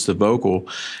 sometimes it's the vocal.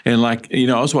 And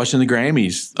I was watching the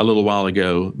Grammys a little while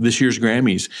ago, this year's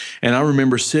Grammys. And I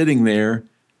remember sitting there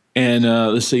and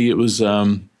it was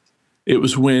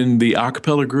when the a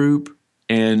cappella group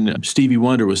and Stevie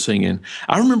Wonder was singing.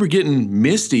 I remember getting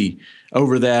misty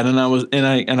over that, and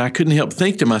I couldn't help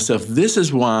think to myself, this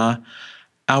is why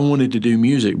I wanted to do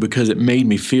music, because it made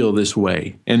me feel this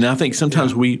way. And I think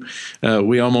sometimes we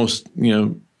almost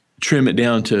trim it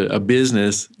down to a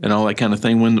business and all that kind of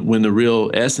thing when the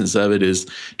real essence of it is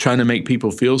trying to make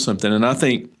people feel something. And I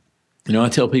think I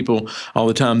tell people all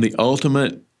the time, the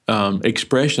ultimate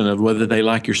expression of whether they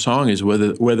like your song is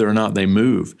whether or not they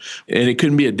move. And it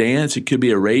couldn't be a dance. It could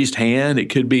be a raised hand. It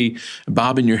could be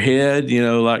bobbing your head,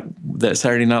 like that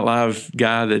Saturday Night Live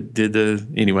guy that did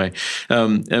anyway. I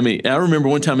remember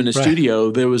one time in the studio,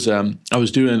 there was, I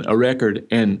was doing a record,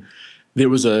 and there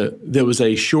was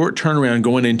a short turnaround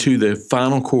going into the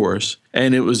final chorus,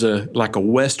 and it was like a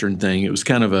Western thing. It was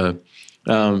kind of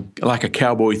like a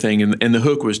cowboy thing, and the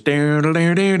hook was down,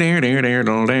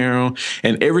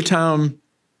 and every time,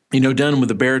 done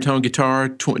with a baritone guitar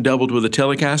doubled with a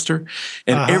Telecaster,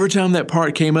 and every time that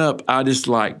part came up, I just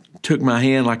took my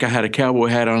hand like I had a cowboy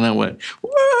hat on, and I went,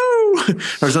 whoa,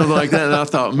 or something like that, and I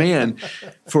thought, man,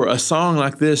 for a song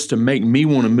like this to make me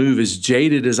want to move, as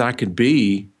jaded as I could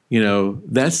be,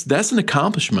 that's an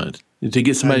accomplishment to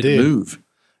get somebody to move.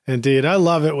 Indeed. I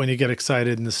love it when you get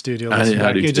excited in the studio.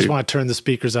 You just want to turn the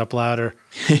speakers up louder.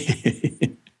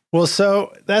 Well,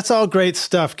 so that's all great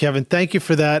stuff, Kevin. Thank you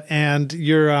for that. And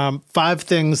your 5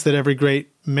 things that every great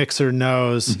mixer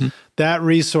knows, that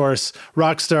resource,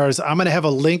 Rockstars, I'm going to have a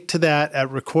link to that at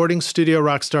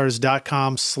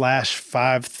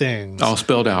recordingstudiorockstars.com/5things. All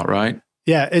spelled out, right?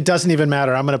 Yeah, it doesn't even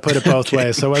matter. I'm going to put it both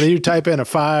ways. So whether you type in a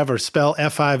 5 or spell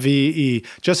FIVE,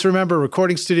 just remember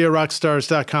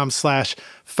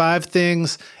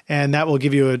recordingstudiorockstars.com/5things, and that will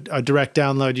give you a direct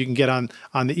download. You can get on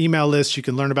the email list. You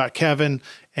can learn about Kevin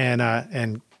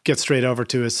and get straight over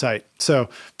to his site. So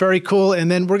very cool. And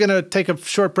then we're going to take a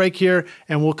short break here,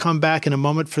 and we'll come back in a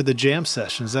moment for the jam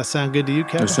session. Does that sound good to you,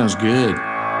 Kevin? That sounds good.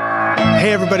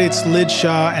 Hey everybody, it's Lid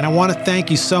Shaw, and I want to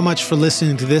thank you so much for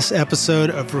listening to this episode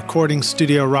of Recording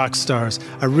Studio Rockstars.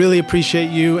 I really appreciate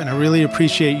you, and I really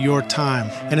appreciate your time.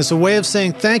 And as a way of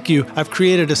saying thank you, I've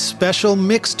created a special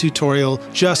mix tutorial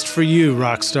just for you,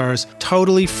 Rockstars,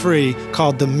 totally free,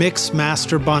 called the Mix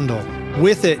Master Bundle.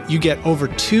 With it, you get over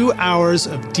 2 hours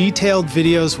of detailed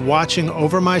videos watching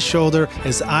over my shoulder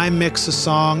as I mix a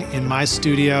song in my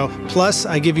studio. Plus,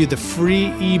 I give you the free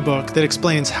ebook that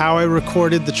explains how I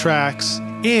recorded the tracks,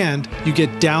 and you get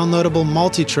downloadable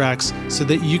multi-tracks so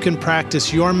that you can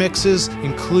practice your mixes,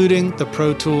 including the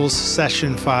Pro Tools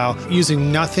session file,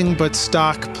 using nothing but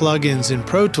stock plugins in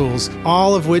Pro Tools,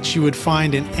 all of which you would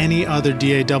find in any other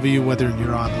DAW, whether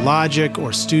you're on Logic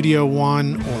or Studio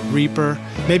One or Reaper.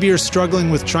 Maybe you're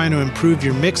struggling with trying to improve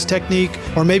your mix technique,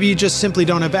 or maybe you just simply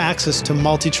don't have access to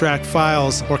multi-track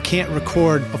files or can't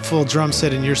record a full drum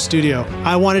set in your studio.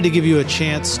 I wanted to give you a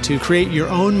chance to create your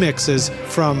own mixes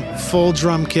from full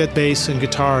drum kit, bass, and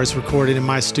guitars recorded in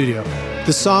my studio.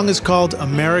 The song is called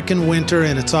American Winter,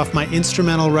 and it's off my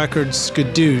instrumental record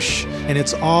Skadoosh, and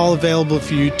it's all available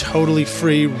for you totally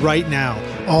free right now.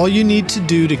 All you need to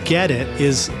do to get it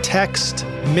is text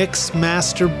Mix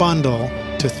Master Bundle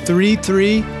to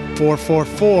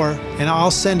 33444, and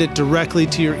I'll send it directly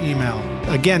to your email.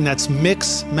 Again, that's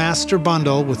Mix Master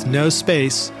Bundle with no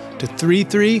space to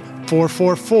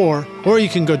 33444, or you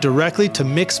can go directly to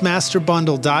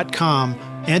mixmasterbundle.com,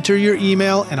 enter your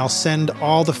email, and I'll send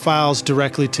all the files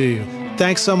directly to you.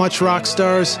 Thanks so much,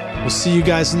 Rockstars. We'll see you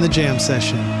guys in the jam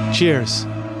session. Cheers.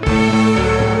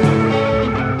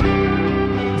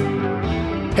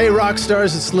 Hey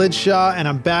Rockstars, it's Lid Shaw, and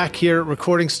I'm back here at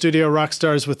Recording Studio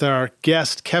Rockstars with our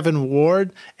guest, Kevin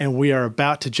Ward, and we are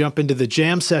about to jump into the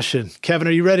jam session. Kevin,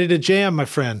 are you ready to jam, my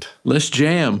friend? Let's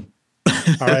jam.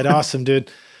 All right, awesome, dude.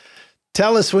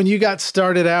 Tell us, when you got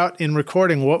started out in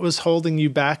recording, what was holding you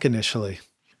back initially?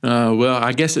 Well,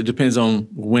 I guess it depends on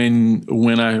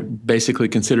when I basically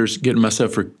consider getting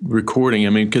myself recording. I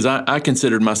mean, because I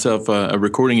considered myself a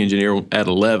recording engineer at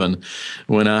 11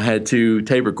 when I had 2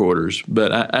 tape recorders.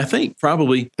 But I think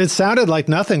probably... It sounded like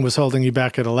nothing was holding you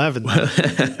back at 11.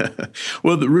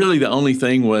 Well, really the only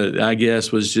thing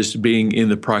was just being in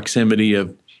the proximity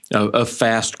of of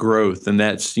fast growth. And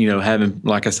that's, having,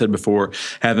 like I said before,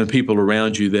 having people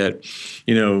around you that,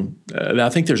 I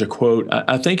think there's a quote,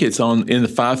 I think it's in the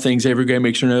 5 Things Every Great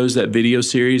Mixer Knows, that video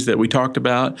series that we talked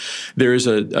about. There's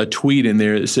a tweet in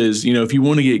there that says, if you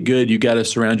want to get good, you got to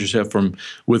surround yourself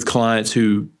with clients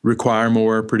who require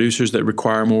more, producers that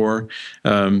require more,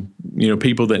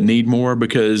 people that need more,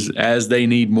 because as they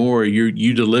need more,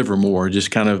 you deliver more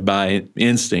just kind of by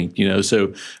instinct,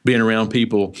 so being around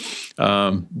people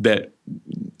that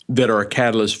are a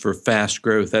catalyst for fast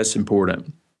growth, that's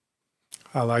important.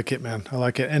 I like it, man. I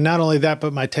like it. And not only that,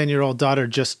 but my 10-year-old daughter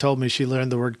just told me she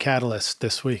learned the word catalyst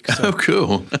this week. So oh,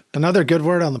 cool. Another good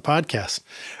word on the podcast.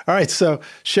 All right. So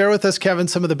share with us, Kevin,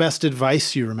 some of the best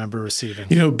advice you remember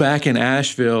receiving. Back in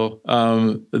Asheville,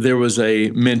 there was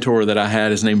a mentor that I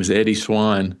had. His name was Eddie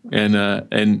Swan. And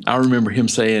I remember him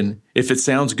saying, if it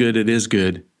sounds good, it is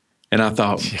good. And I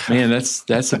thought, man,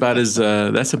 that's about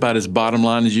as bottom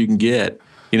line as you can get.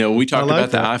 We talked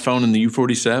about the iPhone and the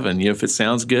U47. If it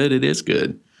sounds good, it is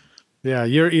good. Yeah,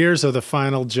 your ears are the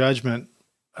final judgment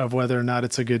of whether or not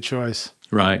it's a good choice.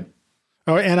 Right.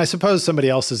 Oh, and I suppose somebody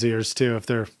else's ears too, if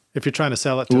you're trying to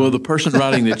sell it to them. The person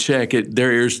writing the check,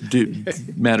 their ears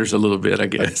matters a little bit, I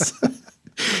guess.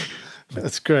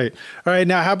 That's great. All right.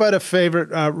 Now, how about a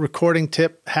favorite recording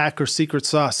tip, hack, or secret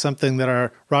sauce, something that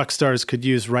our rock stars could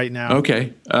use right now?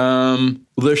 Okay.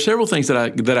 There's several things that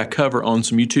I cover on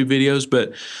some YouTube videos,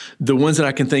 but the ones that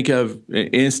I can think of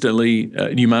instantly,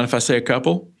 do you mind if I say a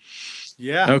couple?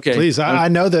 Yeah, okay. Please. I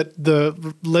know that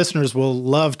the listeners will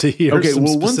love to hear some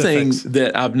specifics. One thing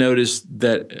that I've noticed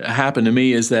that happened to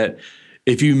me is that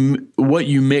what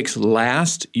you mix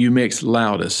last, you mix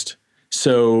loudest.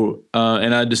 So,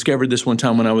 and I discovered this one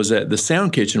time when I was at the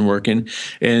Sound Kitchen working,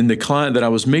 and the client that I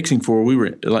was mixing for, we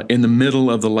were like in the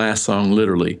middle of the last song,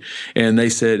 literally. And they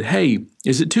said, hey,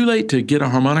 is it too late to get a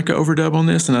harmonica overdub on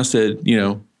this? And I said,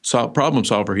 problem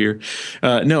solver here.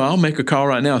 No, I'll make a call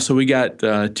right now. So we got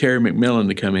Terry McMillan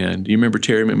to come in. Do you remember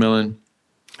Terry McMillan?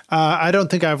 I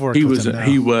don't think I've worked with him.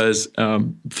 He was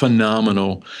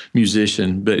phenomenal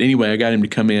musician. But anyway, I got him to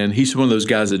come in. He's one of those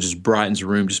guys that just brightens the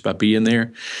room just by being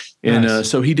there. And nice.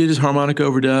 So he did his harmonica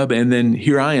overdub, and then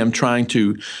here I am trying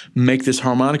to make this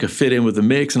harmonica fit in with the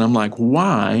mix, and I'm like,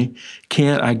 why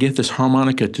can't I get this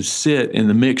harmonica to sit in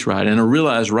the mix right? And I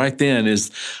realized right then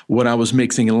is what I was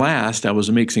mixing last, I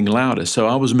was mixing loudest. So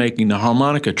I was making the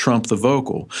harmonica trump the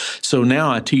vocal. So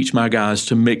now I teach my guys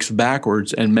to mix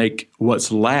backwards and make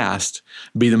what's last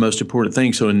be the most important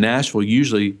thing. So in Nashville,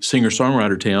 usually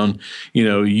singer-songwriter town,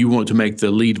 you want to make the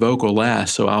lead vocal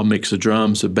last. So I'll mix the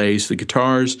drums, the bass, the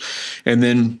guitars, and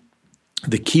then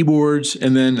the keyboards,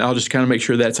 and then I'll just kind of make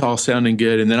sure that's all sounding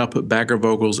good, and then I'll put background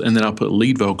vocals, and then I'll put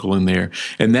lead vocal in there.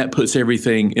 And that puts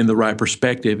everything in the right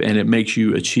perspective, and it makes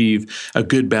you achieve a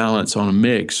good balance on a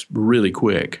mix really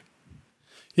quick.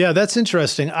 Yeah, that's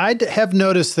interesting. I have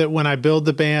noticed that when I build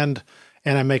the band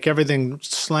and I make everything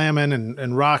slamming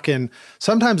and rocking,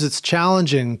 sometimes it's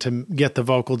challenging to get the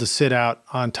vocal to sit out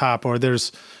on top, or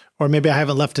maybe I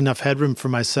haven't left enough headroom for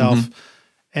myself. Mm-hmm.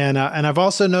 And I've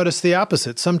also noticed the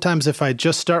opposite. Sometimes if I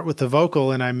just start with the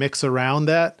vocal and I mix around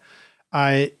that,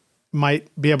 I might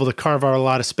be able to carve out a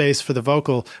lot of space for the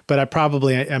vocal, but I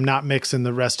probably am not mixing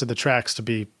the rest of the tracks to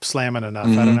be slamming enough.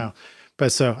 Mm-hmm. I don't know.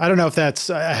 But so I don't know if that's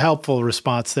a helpful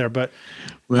response there, but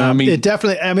it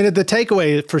definitely, the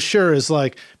takeaway for sure is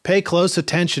like, pay close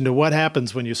attention to what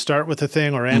happens when you start with a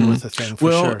thing or end with a thing.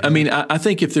 For sure. I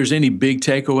think if there's any big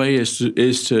takeaway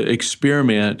is to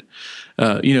experiment.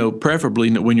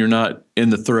 Preferably when you're not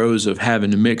in the throes of having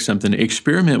to mix something,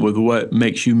 experiment with what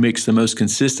makes you mix the most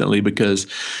consistently, because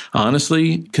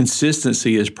honestly,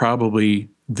 consistency is probably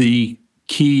the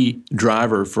key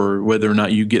driver for whether or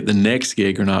not you get the next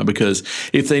gig or not. Because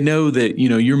if they know that,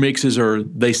 your mixes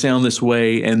they sound this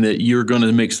way and that you're going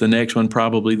to mix the next one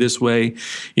probably this way,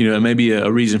 it may be a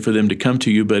reason for them to come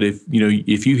to you. But if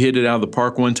you hit it out of the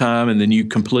park one time and then you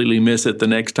completely miss it the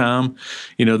next time,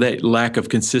 that lack of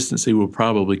consistency will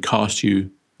probably cost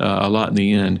you a lot in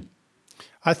the end.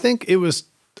 I think it was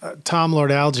Tom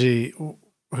Lord-Alge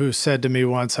who said to me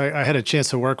once, I had a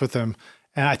chance to work with him,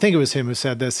 and I think it was him who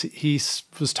said this. He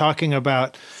was talking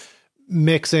about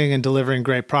mixing and delivering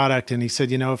great product. And he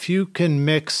said, if you can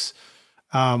mix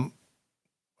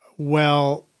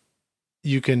well,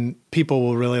 people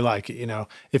will really like it.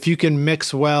 If you can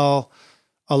mix well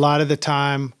a lot of the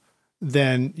time,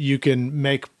 then you can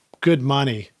make good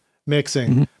money mixing.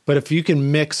 Mm-hmm. But if you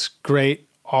can mix great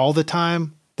all the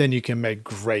time, then you can make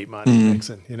great money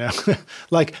mixing,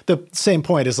 like the same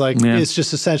point is it's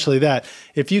just essentially that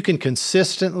if you can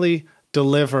consistently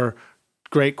deliver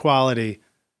great quality,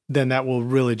 then that will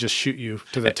really just shoot you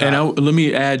to the top. And let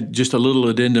me add just a little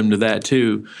addendum to that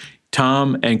too.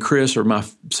 Tom and Chris are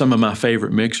some of my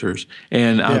favorite mixers,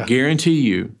 and I'll guarantee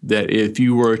you that if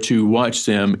you were to watch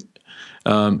them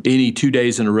any 2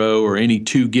 days in a row or any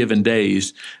 2 given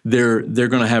days, they're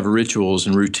going to have rituals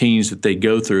and routines that they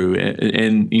go through,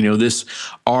 and this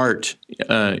art,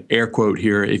 air quote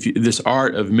here, this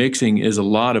art of mixing is a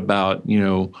lot about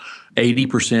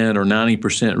 80% or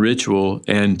 90% ritual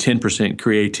and 10%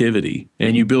 creativity.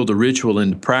 And you build a ritual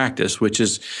into practice, which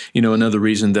is, another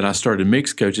reason that I started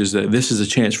Mix Coach, is that this is a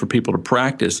chance for people to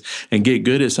practice and get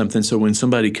good at something. So when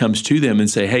somebody comes to them and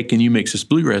say, hey, can you mix this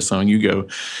bluegrass song? You go,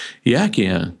 yeah, I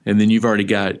can. And then you've already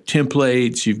got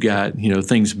templates, you've got,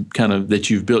 things kind of that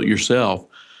you've built yourself.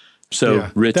 So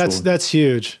ritual. That's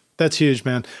huge. That's huge,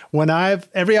 man.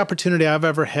 Every opportunity I've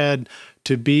ever had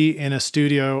to be in a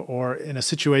studio or in a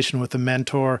situation with a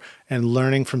mentor and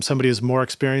learning from somebody who's more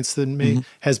experienced than me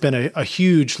has been a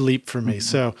huge leap for me.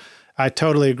 So I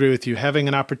totally agree with you. Having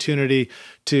an opportunity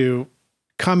to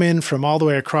come in from all the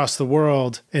way across the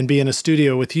world and be in a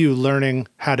studio with you learning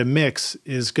how to mix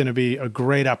is going to be a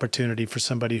great opportunity for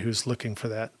somebody who's looking for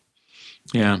that.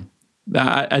 Yeah.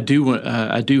 I do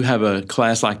have a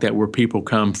class like that where people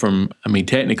come from,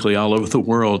 technically all over the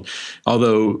world,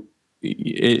 although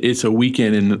it's a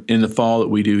weekend in the fall that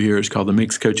we do here. It's called the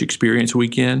Mix Coach Experience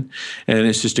Weekend, and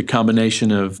it's just a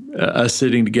combination of us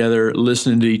sitting together,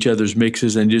 listening to each other's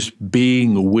mixes, and just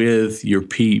being with your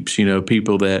peeps.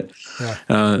 People that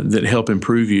that help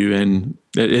improve you, and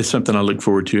it's something I look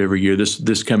forward to every year.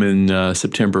 This coming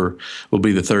September will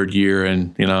be the 3rd year,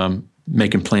 and I'm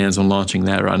making plans on launching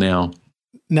that right now.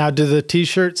 Now, do the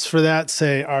T-shirts for that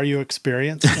say, "Are you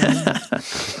experienced?"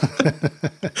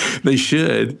 They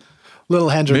should. Little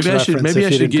Hendrix reference. Maybe I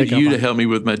should get you to help me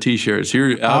with my T-shirts.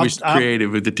 You're obviously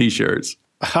creative with the T-shirts.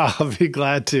 I'll be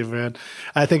glad to, man.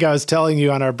 I think I was telling you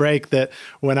on our break that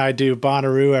when I do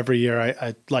Bonnaroo every year,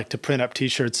 I like to print up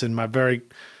T-shirts, and my very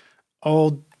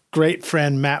old great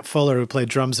friend Matt Fuller, who played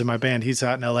drums in my band, he's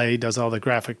out in LA. He does all the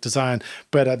graphic design.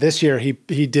 But this year he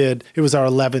did. It was our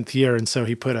 11th year, and so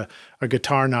he put a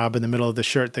guitar knob in the middle of the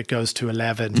shirt that goes to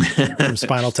 11 from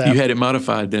Spinal Tap. You had it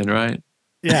modified then, right?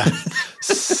 Yeah.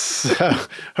 So,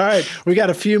 all right, we got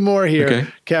a few more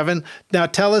here, Kevin. Now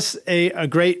tell us a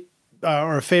great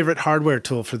or a favorite hardware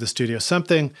tool for the studio.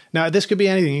 Something, now this could be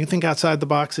anything. You can think outside the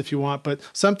box if you want, but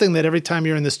something that every time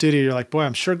you're in the studio, you're like, boy,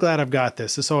 I'm sure glad I've got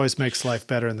this. This always makes life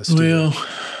better in the studio.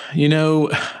 Well,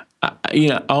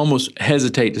 I almost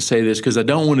hesitate to say this because I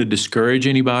don't want to discourage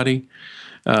anybody.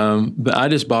 But I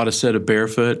just bought a set of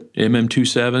Barefoot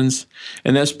MM27s,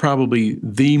 and that's probably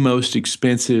the most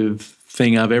expensive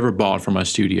thing I've ever bought for my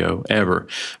studio ever.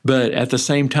 But at the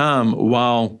same time,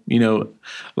 while,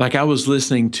 like I was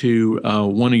listening to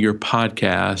one of your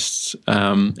podcasts,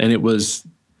 and it was,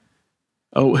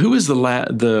 who was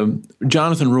the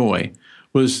Jonathan Roy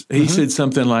he said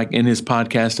something like in his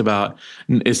podcast about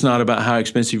it's not about how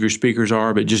expensive your speakers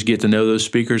are, but just get to know those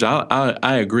speakers.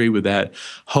 I agree with that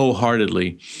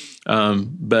wholeheartly.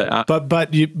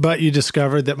 But you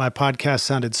discovered that my podcast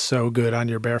sounded so good on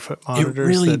your Barefoot monitors. It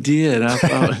really did. I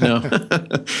thought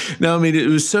no. It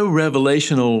was so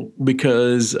revelational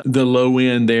because the low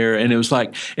end there, and it was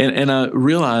like, and I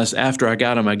realized after I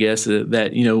got them, I guess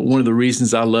that one of the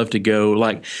reasons I love to go,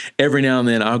 like every now and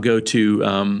then I'll go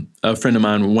to a friend of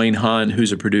mine, Wayne Hahn,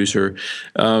 who's a producer.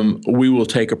 We will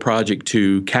take a project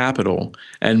to Capitol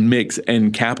and mix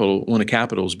in one of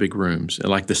Capitol's big rooms,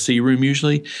 like the C room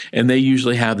usually. And they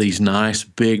usually have these nice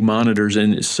big monitors.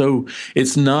 And so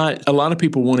it's not, a lot of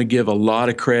people want to give a lot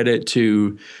of credit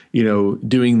to,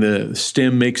 doing the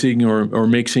stem mixing or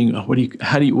mixing,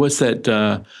 what's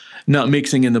that, not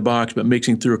mixing in the box, but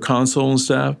mixing through a console and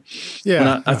stuff.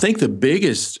 Yeah. I think the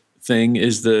biggest thing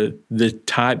is the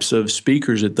types of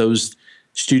speakers that those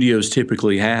studios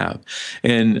typically have.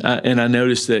 And I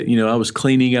noticed that, I was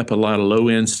cleaning up a lot of low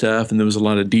end stuff, and there was a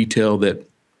lot of detail that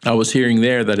I was hearing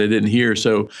there that I didn't hear.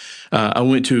 So I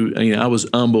went to, I was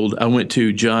humbled. I went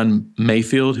to John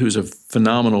Mayfield, who's a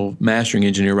phenomenal mastering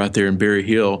engineer right there in Berry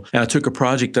Hill. And I took a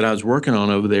project that I was working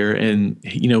on over there, and,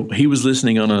 he was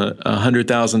listening on a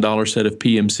 $100,000 set of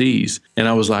PMCs. And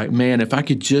I was like, man, if I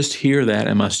could just hear that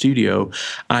in my studio,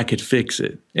 I could fix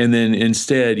it. And then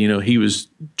instead, he was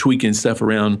tweaking stuff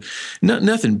around,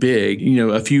 nothing big,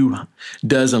 a few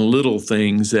dozen little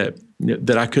things that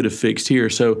I could have fixed here.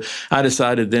 So I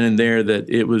decided then and there that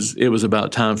it was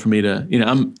about time for me to,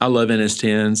 I love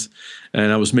NS10s,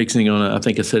 and I was mixing on I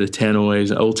think a set of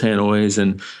old Tannoys,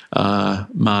 and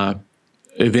my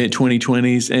Event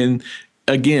 2020s, and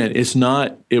again,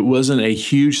 it wasn't a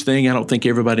huge thing. I don't think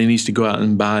everybody needs to go out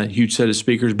and buy a huge set of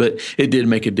speakers, but it did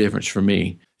make a difference for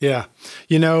me. Yeah.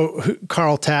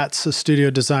 Carl Tatz, a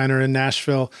studio designer in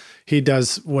Nashville, he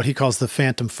does what he calls the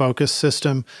phantom focus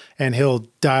system, and he'll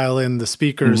dial in the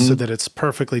speakers so that it's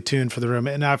perfectly tuned for the room.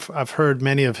 And I've heard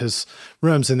many of his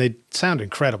rooms, and they sound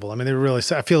incredible. I mean,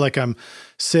 I feel like I'm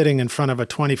sitting in front of a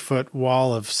 20-foot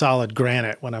wall of solid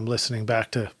granite when I'm listening back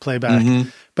to playback.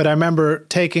 But I remember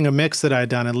taking a mix that I'd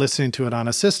done and listening to it on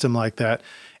a system like that,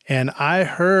 and I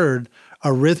heard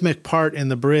a rhythmic part in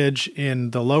the bridge in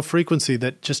the low frequency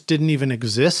that just didn't even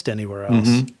exist anywhere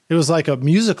else. It was like a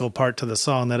musical part to the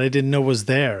song that I didn't know was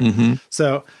there.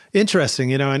 So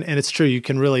interesting, and it's true. You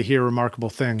can really hear remarkable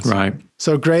things. Right.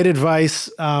 So great advice.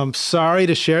 Sorry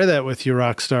to share that with you,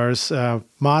 rock stars.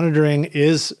 Monitoring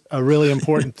is a really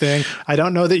important thing. I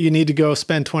don't know that you need to go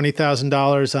spend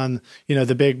 $20,000 on,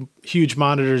 the big, huge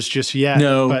monitors just yet.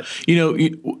 No,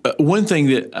 but one thing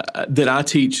that I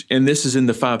teach, and this is in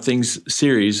the 5 Things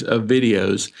series of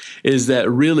videos, is that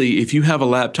really, if you have a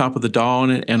laptop with a DAW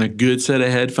on it and a good set of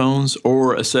headphones,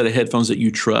 or a set of headphones that you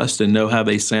trust and know how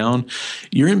they sound,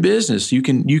 you're in business. You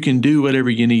can do whatever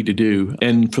you need to do.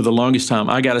 And for the longest time,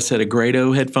 I got a set of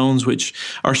Grado headphones, which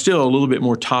are still a little bit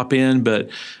more top end, but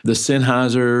the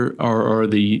Sennheiser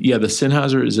the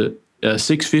Sennheiser is a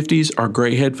 650s are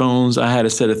great headphones. I had a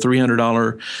set of $300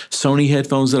 Sony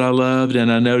headphones that I loved,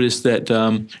 and I noticed that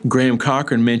Graham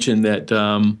Cochran mentioned that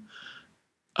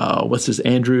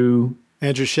Andrew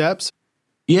Sheps?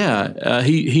 Yeah,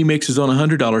 he mixes on a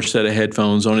 $100 set of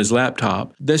headphones on his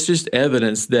laptop. That's just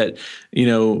evidence that,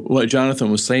 what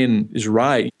Jonathan was saying is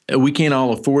right. We can't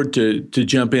all afford to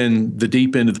jump in the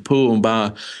deep end of the pool and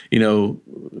buy, I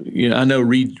know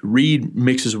Reed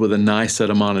mixes with a nice set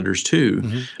of monitors too.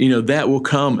 That will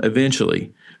come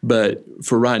eventually. But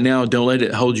for right now, don't let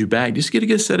it hold you back. Just get a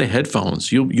good set of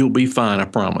headphones. You'll be fine, I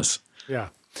promise. Yeah.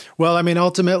 Well, I mean,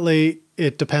 ultimately,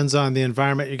 it depends on the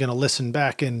environment you're going to listen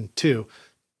back into.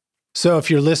 So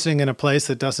if you're listening in a place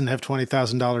that doesn't have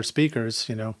 $20,000 speakers,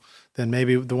 then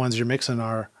maybe the ones you're mixing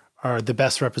are the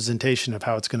best representation of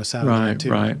how it's going to sound.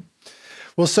 Right.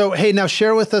 Well, so, hey, now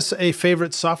share with us a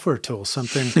favorite software tool,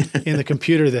 something in the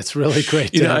computer that's really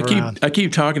great to have around. I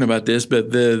keep talking about this,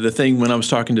 but the thing when I was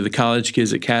talking to the college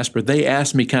kids at Casper, they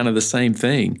asked me kind of the same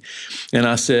thing. And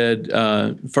I said,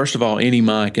 first of all, any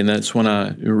mic, and that's when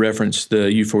I referenced the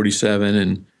U47.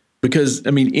 And because,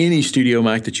 any studio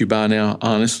mic that you buy now,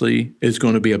 honestly, is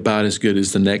going to be about as good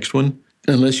as the next one,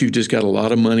 unless you've just got a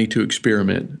lot of money to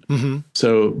experiment.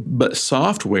 So, but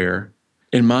software,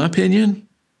 in my opinion,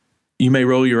 you may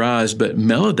roll your eyes, but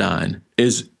Melodyne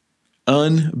is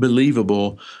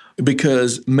unbelievable,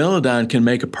 because Melodyne can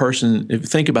make a person,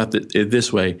 think about it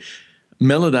this way,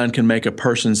 Melodyne can make a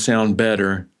person sound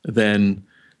better than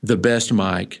the best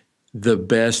mic, the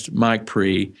best mic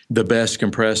pre, the best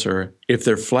compressor. If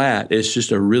they're flat, it's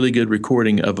just a really good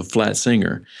recording of a flat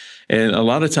singer. And a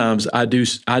lot of times I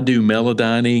do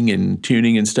melodyning and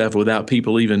tuning and stuff without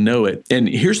people even know it. And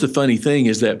here's the funny thing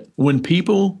is that when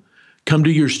people come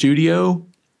to your studio,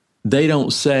 they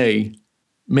don't say,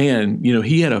 man,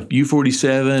 he had a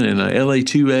U47 and a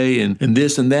LA2A and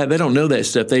this and that. They don't know that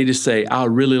stuff. They just say, I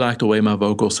really like the way my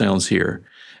vocal sounds here.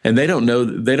 And they don't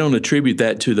attribute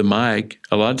that to the mic.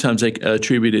 A lot of times they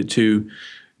attribute it to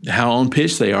how on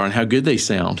pitch they are and how good they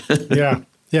sound. Yeah,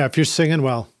 if you're singing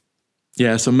well.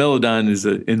 Yeah, so Melodyne is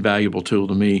an invaluable tool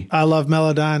to me. I love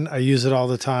Melodyne. I use it all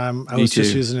the time. I was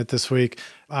just using it this week.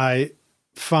 I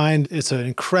find it's an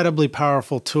incredibly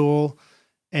powerful tool,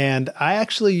 and I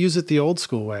actually use it the old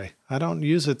school way. I don't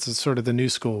use it sort of the new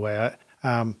school way.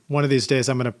 One of these days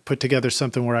I'm going to put together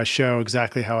something where I show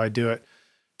exactly how I do it.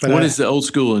 But what is the old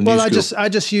school and new school? Well, I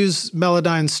just use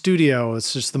Melodyne Studio.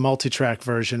 It's just the multi-track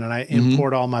version, and I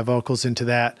import all my vocals into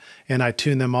that, and I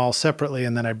tune them all separately,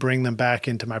 and then I bring them back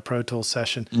into my Pro Tools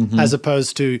session, as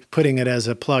opposed to putting it as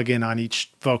a plug-in on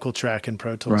each vocal track in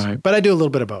Pro Tools. Right. But I do a little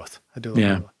bit of both.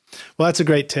 Well, that's a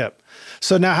great tip.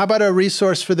 So now how about a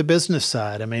resource for the business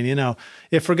side?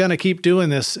 If we're going to keep doing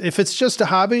this, if it's just a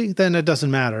hobby, then it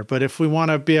doesn't matter. But if we want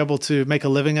to be able to make a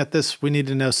living at this, we need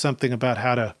to know something about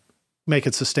how to make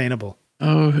it sustainable.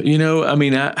 Oh,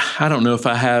 I don't know if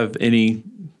I have any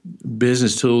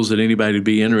business tools that anybody would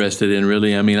be interested in,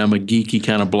 really. I'm a geeky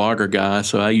kind of blogger guy,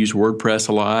 so I use WordPress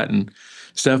a lot and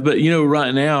stuff. But,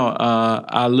 right now,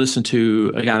 I listen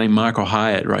to a guy named Michael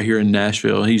Hyatt right here in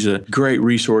Nashville. He's a great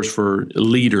resource for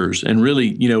leaders. And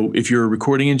really, if you're a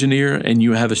recording engineer and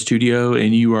you have a studio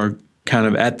and you are kind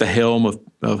of at the helm of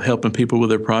helping people with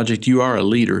their project, you are a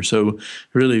leader. So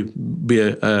really be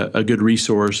a good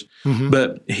resource.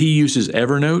 But he uses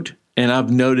Evernote. And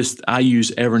I've noticed I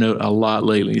use Evernote a lot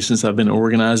lately since I've been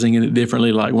organizing it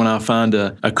differently. Like when I find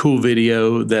a cool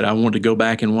video that I want to go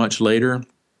back and watch later,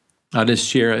 I just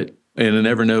share it in an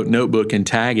Evernote notebook and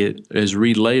tag it as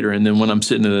read later. And then when I'm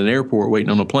sitting at an airport waiting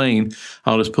on a plane,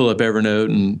 I'll just pull up Evernote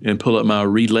and pull up my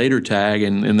read later tag.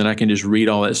 And then I can just read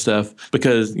all that stuff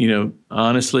because,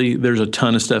 honestly, there's a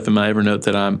ton of stuff in my Evernote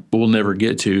that I will never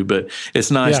get to. But it's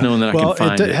nice knowing that I can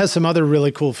find it. It has some other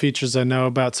really cool features I know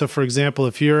about. So, for example,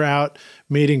 if you're out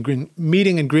meeting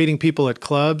and greeting people at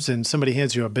clubs and somebody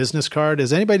hands you a business card,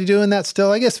 is anybody doing that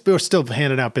still? I guess we're still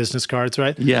handing out business cards,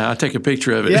 right? Yeah, I take a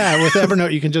picture of it. Yeah, with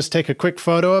Evernote, you can just take a quick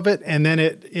photo of it, and then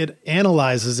it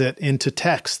analyzes it into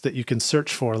text that you can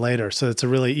search for later. So it's a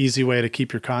really easy way to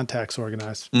keep your contacts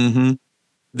organized. Mm-hmm.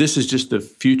 This is just the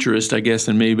futurist, I guess,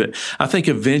 in me, but I think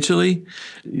eventually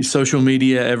social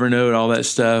media, Evernote, all that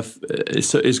stuff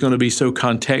is going to be so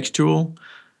contextual.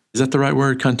 Is that the right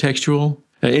word, contextual?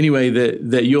 Anyway,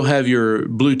 that you'll have your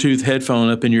Bluetooth headphone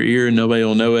up in your ear and nobody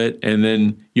will know it, and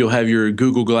then you'll have your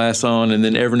Google Glass on, and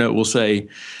then Evernote will say,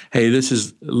 hey, this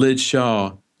is Lid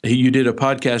Shaw. You did a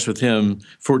podcast with him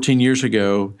 14 years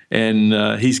ago,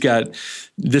 and he's got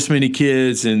this many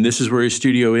kids, and this is where his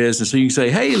studio is. And so you can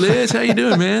say, hey, Liz, how you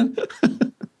doing, man?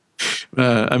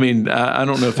 I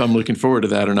don't know if I'm looking forward to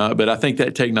that or not, but I think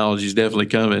that technology is definitely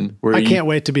coming. I can't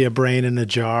wait to be a brain in a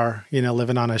jar,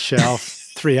 living on a shelf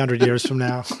 300 years from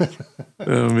now.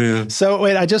 Oh, man. So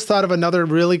wait, I just thought of another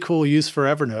really cool use for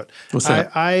Evernote. What's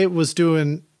that? I was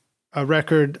doing a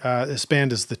record. This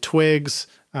band is the Twigs,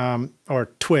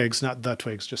 or Twigs, not the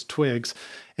Twigs, just Twigs.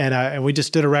 And we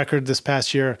just did a record this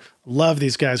past year. Love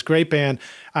these guys. Great band.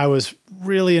 I was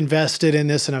really invested in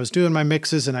this, and I was doing my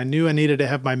mixes, and I knew I needed to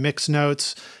have my mix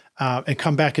notes and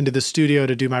come back into the studio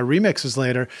to do my remixes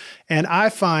later. And I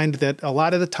find that a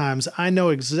lot of the times I know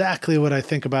exactly what I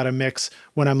think about a mix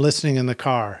when I'm listening in the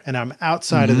car and I'm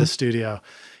outside of the studio.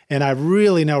 And I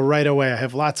really know right away. I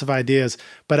have lots of ideas,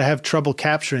 but I have trouble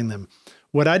capturing them.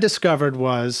 What I discovered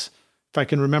was, if I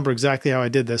can remember exactly how I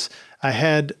did this, I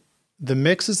had the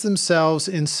mixes themselves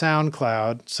in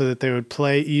SoundCloud so that they would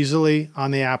play easily on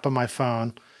the app on my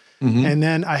phone. And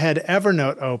then I had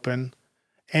Evernote open.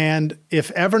 And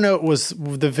if Evernote was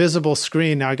the visible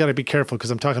screen, now I got to be careful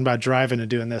because I'm talking about driving and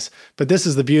doing this, but this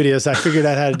is the beauty, is I figured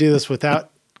out how to do this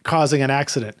without causing an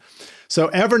accident. So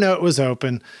Evernote was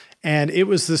open, and it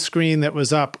was the screen that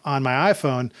was up on my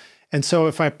iPhone. And so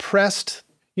if I pressed,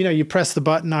 you press the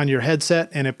button on your headset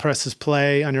and it presses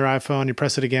play on your iPhone, you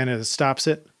press it again and it stops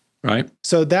it. Right.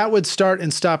 So that would start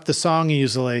and stop the song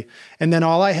easily. And then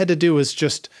all I had to do was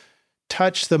just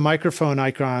touch the microphone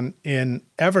icon in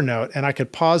Evernote, and I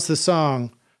could pause the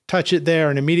song, touch it there,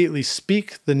 and immediately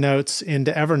speak the notes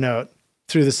into Evernote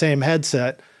through the same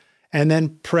headset, and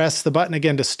then press the button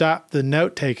again to stop the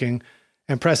note taking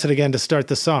and press it again to start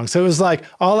the song. So it was like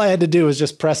all I had to do was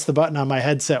just press the button on my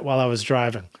headset while I was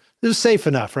driving. It was safe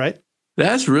enough, right?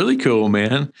 That's really cool,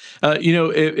 man.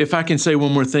 If I can say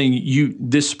one more thing,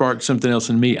 this sparked something else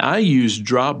in me. I use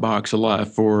Dropbox a lot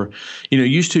for,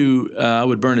 used to, I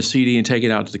would burn a CD and take it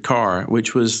out to the car,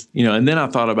 which was, and then I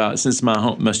thought about, since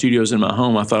my studio's in my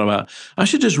home, I thought about, I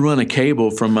should just run a cable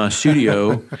from my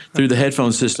studio through the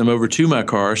headphone system over to my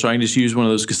car so I can just use one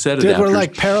of those cassette adapters. We're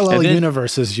like parallel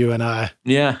universes, you and I.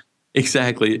 Yeah.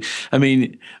 Exactly. I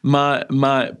mean,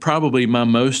 probably my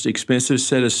most expensive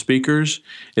set of speakers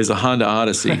is a Honda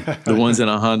Odyssey, the ones in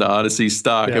a Honda Odyssey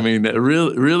stock. Yeah. I mean,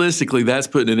 realistically, that's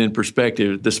putting it in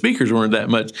perspective. The speakers weren't that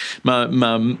much.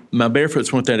 My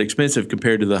Barefoots weren't that expensive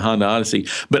compared to the Honda Odyssey.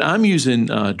 But I'm using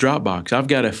Dropbox. I've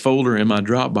got a folder in my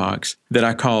Dropbox that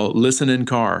I call Listen in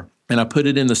Car. And I put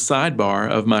it in the sidebar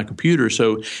of my computer.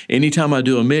 So anytime I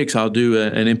do a mix, I'll do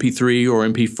an MP3 or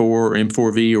MP4 or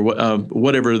M4V or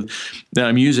whatever that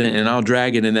I'm using, and I'll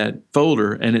drag it in that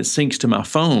folder, and it syncs to my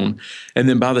phone. And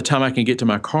then by the time I can get to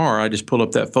my car, I just pull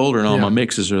up that folder, and all my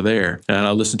mixes are there. And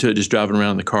I listen to it just driving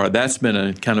around the car. That's been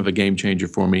a kind of a game changer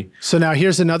for me. So now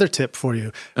here's another tip for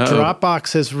you.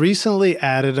 Dropbox has recently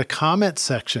added a comment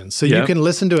section. So you can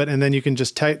listen to it, and then you can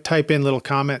just type in little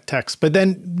comment text. But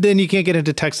then you can't get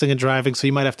into texting and driving, so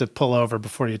you might have to pull over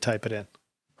before you type it in.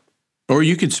 Or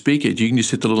you can speak it. You can just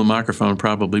hit the little microphone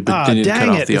probably, but then cut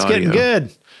off the audio. It's getting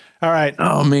good. All right.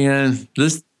 Oh, man.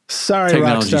 Sorry,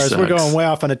 rock stars. We're going way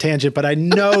off on a tangent, but I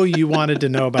know you wanted to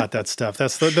know about that stuff.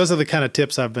 Those are the kind of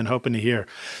tips I've been hoping to hear.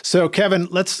 So, Kevin,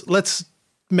 let's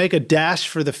make a dash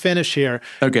for the finish here.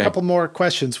 Okay. A couple more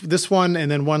questions. This one and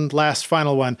then one last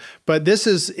final one. But this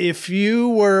is, if you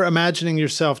were imagining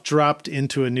yourself dropped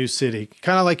into a new city,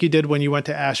 kind of like you did when you went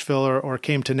to Asheville or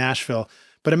came to Nashville.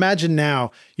 But imagine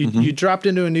now, you dropped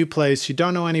into a new place, you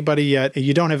don't know anybody yet,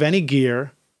 you don't have any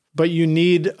gear, but you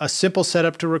need a simple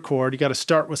setup to record. You got to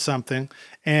start with something,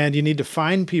 and you need to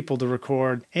find people to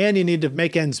record, and you need to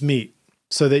make ends meet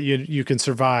so that you can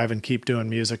survive and keep doing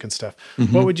music and stuff.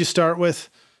 What would you start with?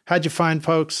 How'd you find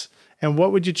folks? And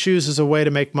what would you choose as a way to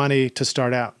make money to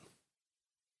start out?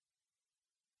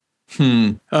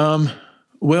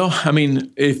 Well, I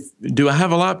mean, do I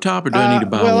have a laptop or do I need to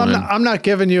buy one? I'm not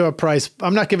giving you a price.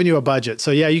 I'm not giving you a budget.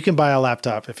 So yeah, you can buy a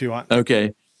laptop if you want.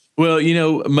 Okay. Well,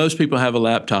 most people have a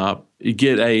laptop. You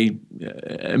get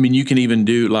you can even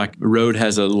do like Rode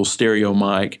has a little stereo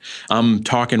mic. I'm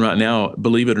talking right now,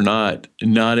 believe it or not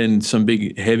in some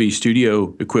big heavy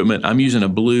studio equipment. I'm using a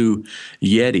Blue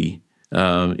Yeti.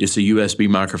 It's a USB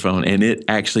microphone, and it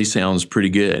actually sounds pretty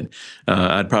good.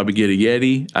 I'd probably get a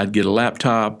Yeti. I'd get a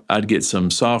laptop. I'd get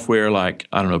some software like,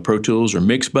 I don't know, Pro Tools or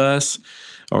Mixbus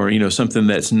or, something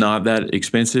that's not that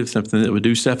expensive, something that would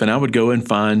do stuff. And I would go and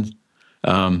find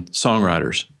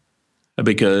songwriters.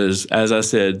 Because, as I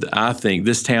said, I think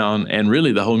this town and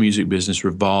really the whole music business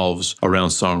revolves around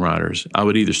songwriters. I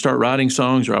would either start writing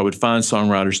songs or I would find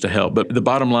songwriters to help. But the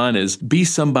bottom line is be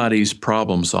somebody's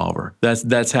problem solver.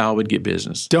 That's how I would get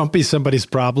business. Don't be somebody's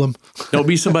problem. Don't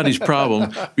be somebody's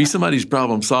problem. Be somebody's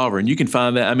problem solver. And you can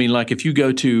find that. I mean, like if you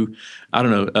go to, I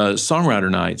don't know,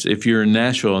 songwriter nights, if you're in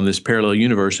Nashville in this parallel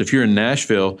universe, if you're in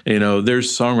Nashville,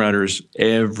 there's songwriters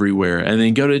everywhere. And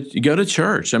then go to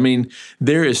church. I mean,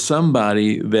 there is somebody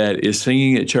that is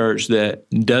singing at church that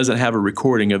doesn't have a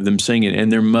recording of them singing, and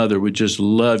their mother would just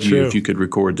love you if you could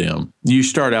record them. You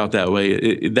start out that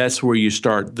way. That's where you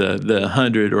start the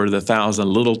 100 or the 1,000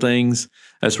 little things.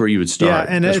 That's where you would start.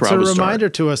 Yeah, and it's a reminder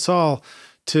to us all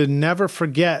to never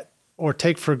forget or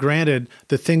take for granted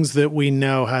the things that we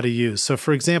know how to use. So,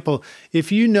 for example,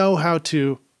 if you know how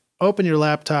to open your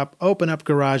laptop, open up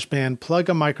GarageBand, plug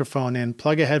a microphone in,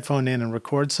 plug a headphone in, and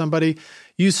record somebody,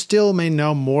 you still may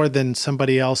know more than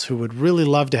somebody else who would really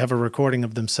love to have a recording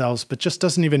of themselves, but just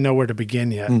doesn't even know where to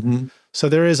begin yet. So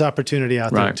there is opportunity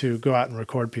out there to go out and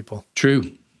record people. True.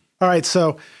 All right,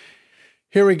 so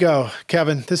here we go.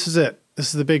 Kevin, this is it. This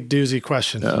is the big doozy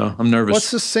question. I'm nervous.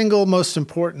 What's the single most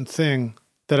important thing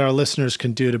that our listeners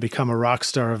can do to become a rock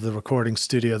star of the recording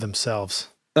studio themselves?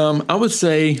 I would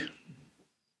say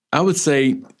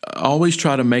always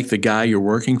try to make the guy you're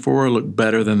working for look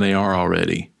better than they are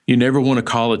already. You never want to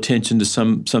call attention to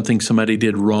something somebody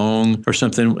did wrong or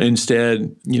something.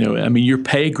 Instead, your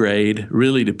pay grade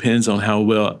really depends on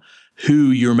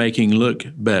who you're making look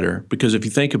better. Because if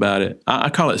you think about it, I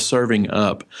call it serving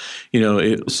up.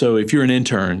 So if you're an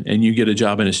intern and you get a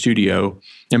job in a studio,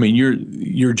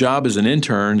 your job as an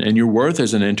intern and your worth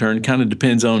as an intern kind of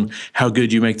depends on how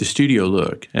good you make the studio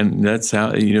look. And that's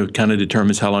how, kind of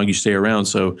determines how long you stay around.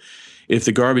 So if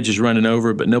the garbage is running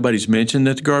over, but nobody's mentioned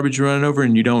that the garbage is running over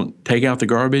and you don't take out the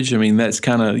garbage, that's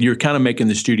you're kind of making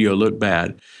the studio look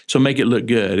bad. So make it look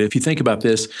good. If you think about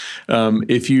this,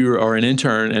 if you are an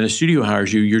intern and a studio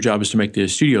hires you, your job is to make the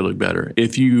studio look better.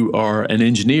 If you are an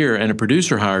engineer and a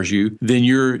producer hires you, then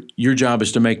your job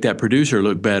is to make that producer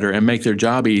look better and make their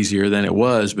job easier than it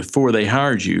was before they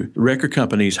hired you. Record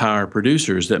companies hire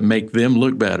producers that make them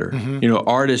look better.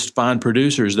 Artists find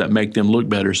producers that make them look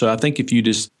better. So I think if you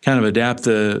just kind of adapt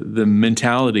the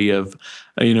mentality of,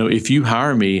 if you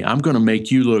hire me, I'm going to make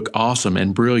you look awesome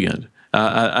and brilliant.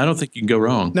 I don't think you can go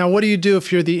wrong. Now, what do you do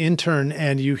if you're the intern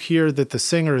and you hear that the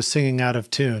singer is singing out of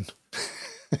tune?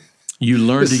 You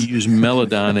learn to use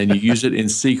Melodyne and you use it in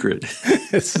secret.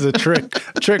 This is a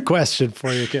trick question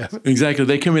for you, Kevin. Exactly.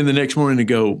 They come in the next morning and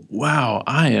go, wow,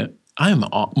 I am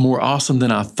more awesome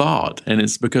than I thought. And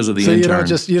it's because of the intern.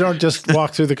 You don't just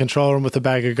walk through the control room with a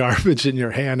bag of garbage in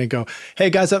your hand and go, hey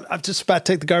guys, I'm just about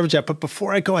to take the garbage out. But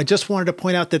before I go, I just wanted to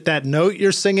point out that note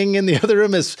you're singing in the other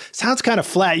room sounds kind of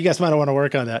flat. You guys might want to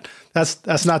work on that.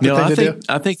 That's not the thing to do.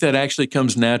 I think that actually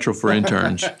comes natural for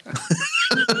interns.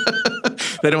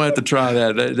 They don't have to try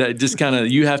that. That just kind of,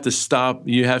 you have to stop.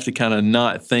 You have to kind of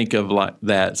not think of like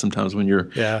that sometimes when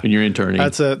you're interning.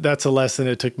 That's a lesson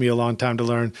it took me a long time to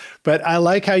learn. But I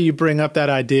like how you bring up that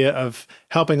idea of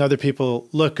helping other people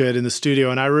look good in the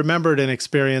studio. And I remembered an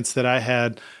experience that I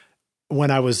had when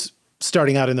I was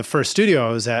starting out in the first studio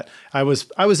I was at. I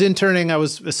was interning, I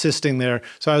was assisting there.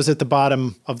 So I was at the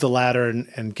bottom of the ladder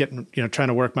and getting, trying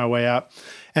to work my way up.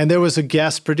 And there was a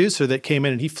guest producer that came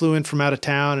in and he flew in from out of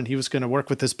town and he was going to work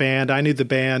with this band. I knew the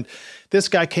band. This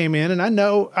guy came in and I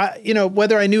know,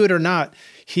 whether I knew it or not,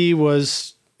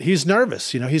 he's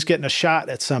nervous. He's getting a shot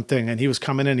at something and he was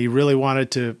coming in. He really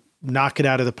wanted to knock it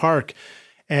out of the park.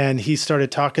 And he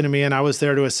started talking to me and I was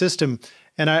there to assist him.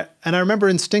 And I remember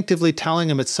instinctively telling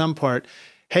him at some part,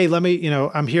 hey,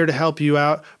 I'm here to help you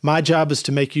out. My job is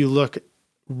to make you look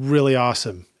really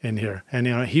awesome in here. And,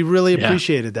 he really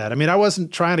appreciated that. I mean, I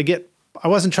wasn't trying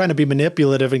to be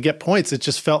manipulative and get points. It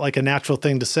just felt like a natural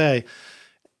thing to say.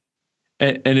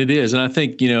 And it is. And I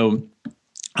think,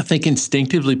 I think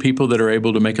instinctively people that are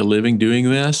able to make a living doing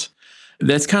this,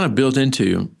 that's kind of built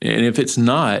into. And if it's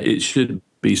not, it should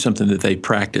be something that they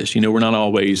practice. We're not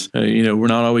always,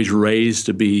 raised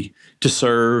to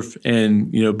serve.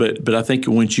 And, but I think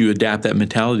once you adapt that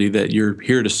mentality that you're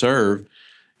here to serve,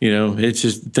 it's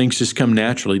just, things just come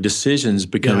naturally. Decisions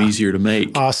become easier to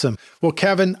make. Awesome. Well,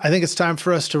 Kevin, I think it's time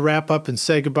for us to wrap up and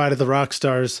say goodbye to the rock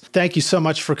stars. Thank you so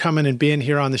much for coming and being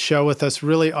here on the show with us.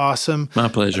 Really awesome. My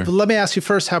pleasure. Let me ask you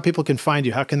first how people can find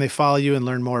you. How can they follow you and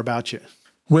learn more about you?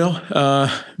 Well,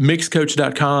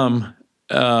 mixcoach.com.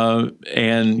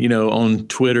 And, on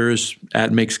Twitter's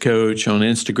 @mixcoach, on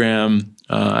Instagram,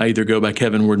 I either go by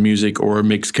Kevin Ward Music or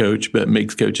Mixcoach, but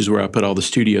Mixcoach is where I put all the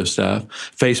studio stuff.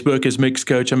 Facebook is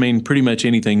Mixcoach. I mean, pretty much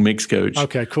anything Mixcoach.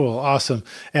 Okay, cool. Awesome.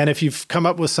 And if you've come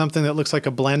up with something that looks like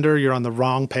a blender, you're on the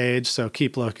wrong page. So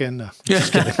keep looking. No,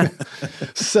 just kidding.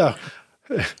 So.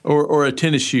 Or a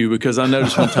tennis shoe, because I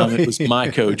noticed one time it was my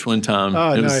coach one time.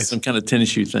 Oh, it was nice. some kind of tennis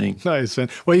shoe thing. Nice, man.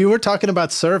 Well, you were talking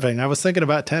about serving. I was thinking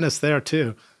about tennis there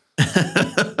too.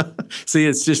 See,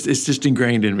 it's just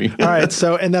ingrained in me. All right.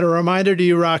 So, and then a reminder to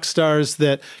you rock stars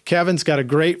that Kevin's got a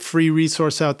great free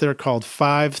resource out there called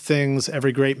 5 Things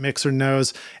Every Great Mixer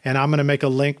Knows. And I'm going to make a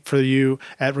link for you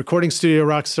at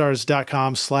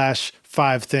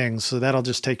recordingstudiorockstars.com/5 things. So that'll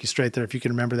just take you straight there. If you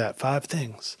can remember that 5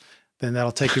 things, then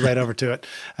that'll take you right over to it.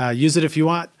 Use it if you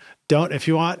want. Don't if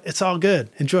you want. It's all good.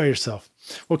 Enjoy yourself.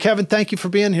 Well, Kevin, thank you for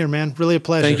being here, man. Really a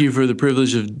pleasure. Thank you for the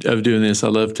privilege of doing this. I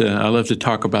love to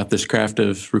talk about this craft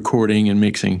of recording and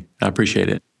mixing. I appreciate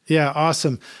it. Yeah,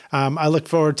 awesome. I look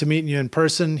forward to meeting you in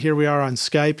person. Here we are on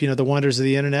Skype, the wonders of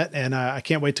the internet, and I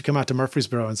can't wait to come out to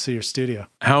Murfreesboro and see your studio.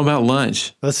 How about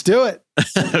lunch? Let's do it.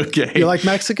 Okay. You like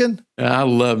Mexican? I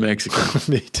love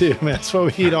Mexican. Me too, man. That's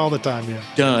what we eat all the time here.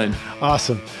 Done.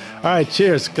 Awesome. All right,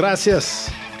 cheers.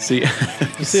 Gracias. See you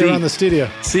around the studio.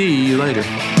 See you later.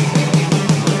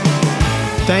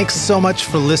 Thanks so much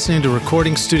for listening to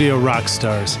Recording Studio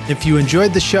Rockstars. If you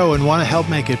enjoyed the show and want to help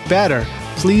make it better,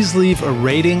 please leave a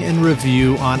rating and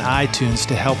review on iTunes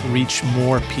to help reach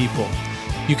more people.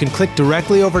 You can click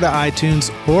directly over to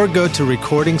iTunes or go to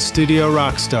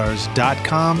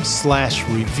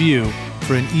recordingstudiorockstars.com/review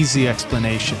for an easy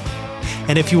explanation.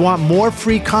 And if you want more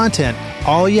free content,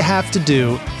 all you have to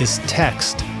do is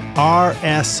text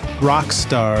RS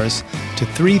Rockstars to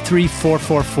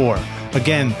 33444.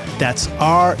 Again, that's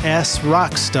RS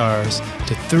Rockstars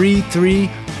to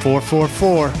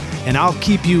 33444, and I'll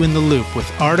keep you in the loop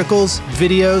with articles,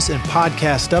 videos, and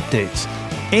podcast updates.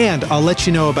 And I'll let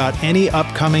you know about any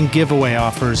upcoming giveaway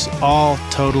offers, all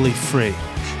totally free.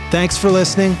 Thanks for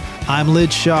listening. I'm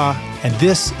Lid Shaw, and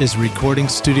this is Recording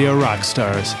Studio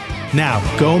Rockstars. Now,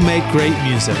 go make great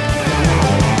music.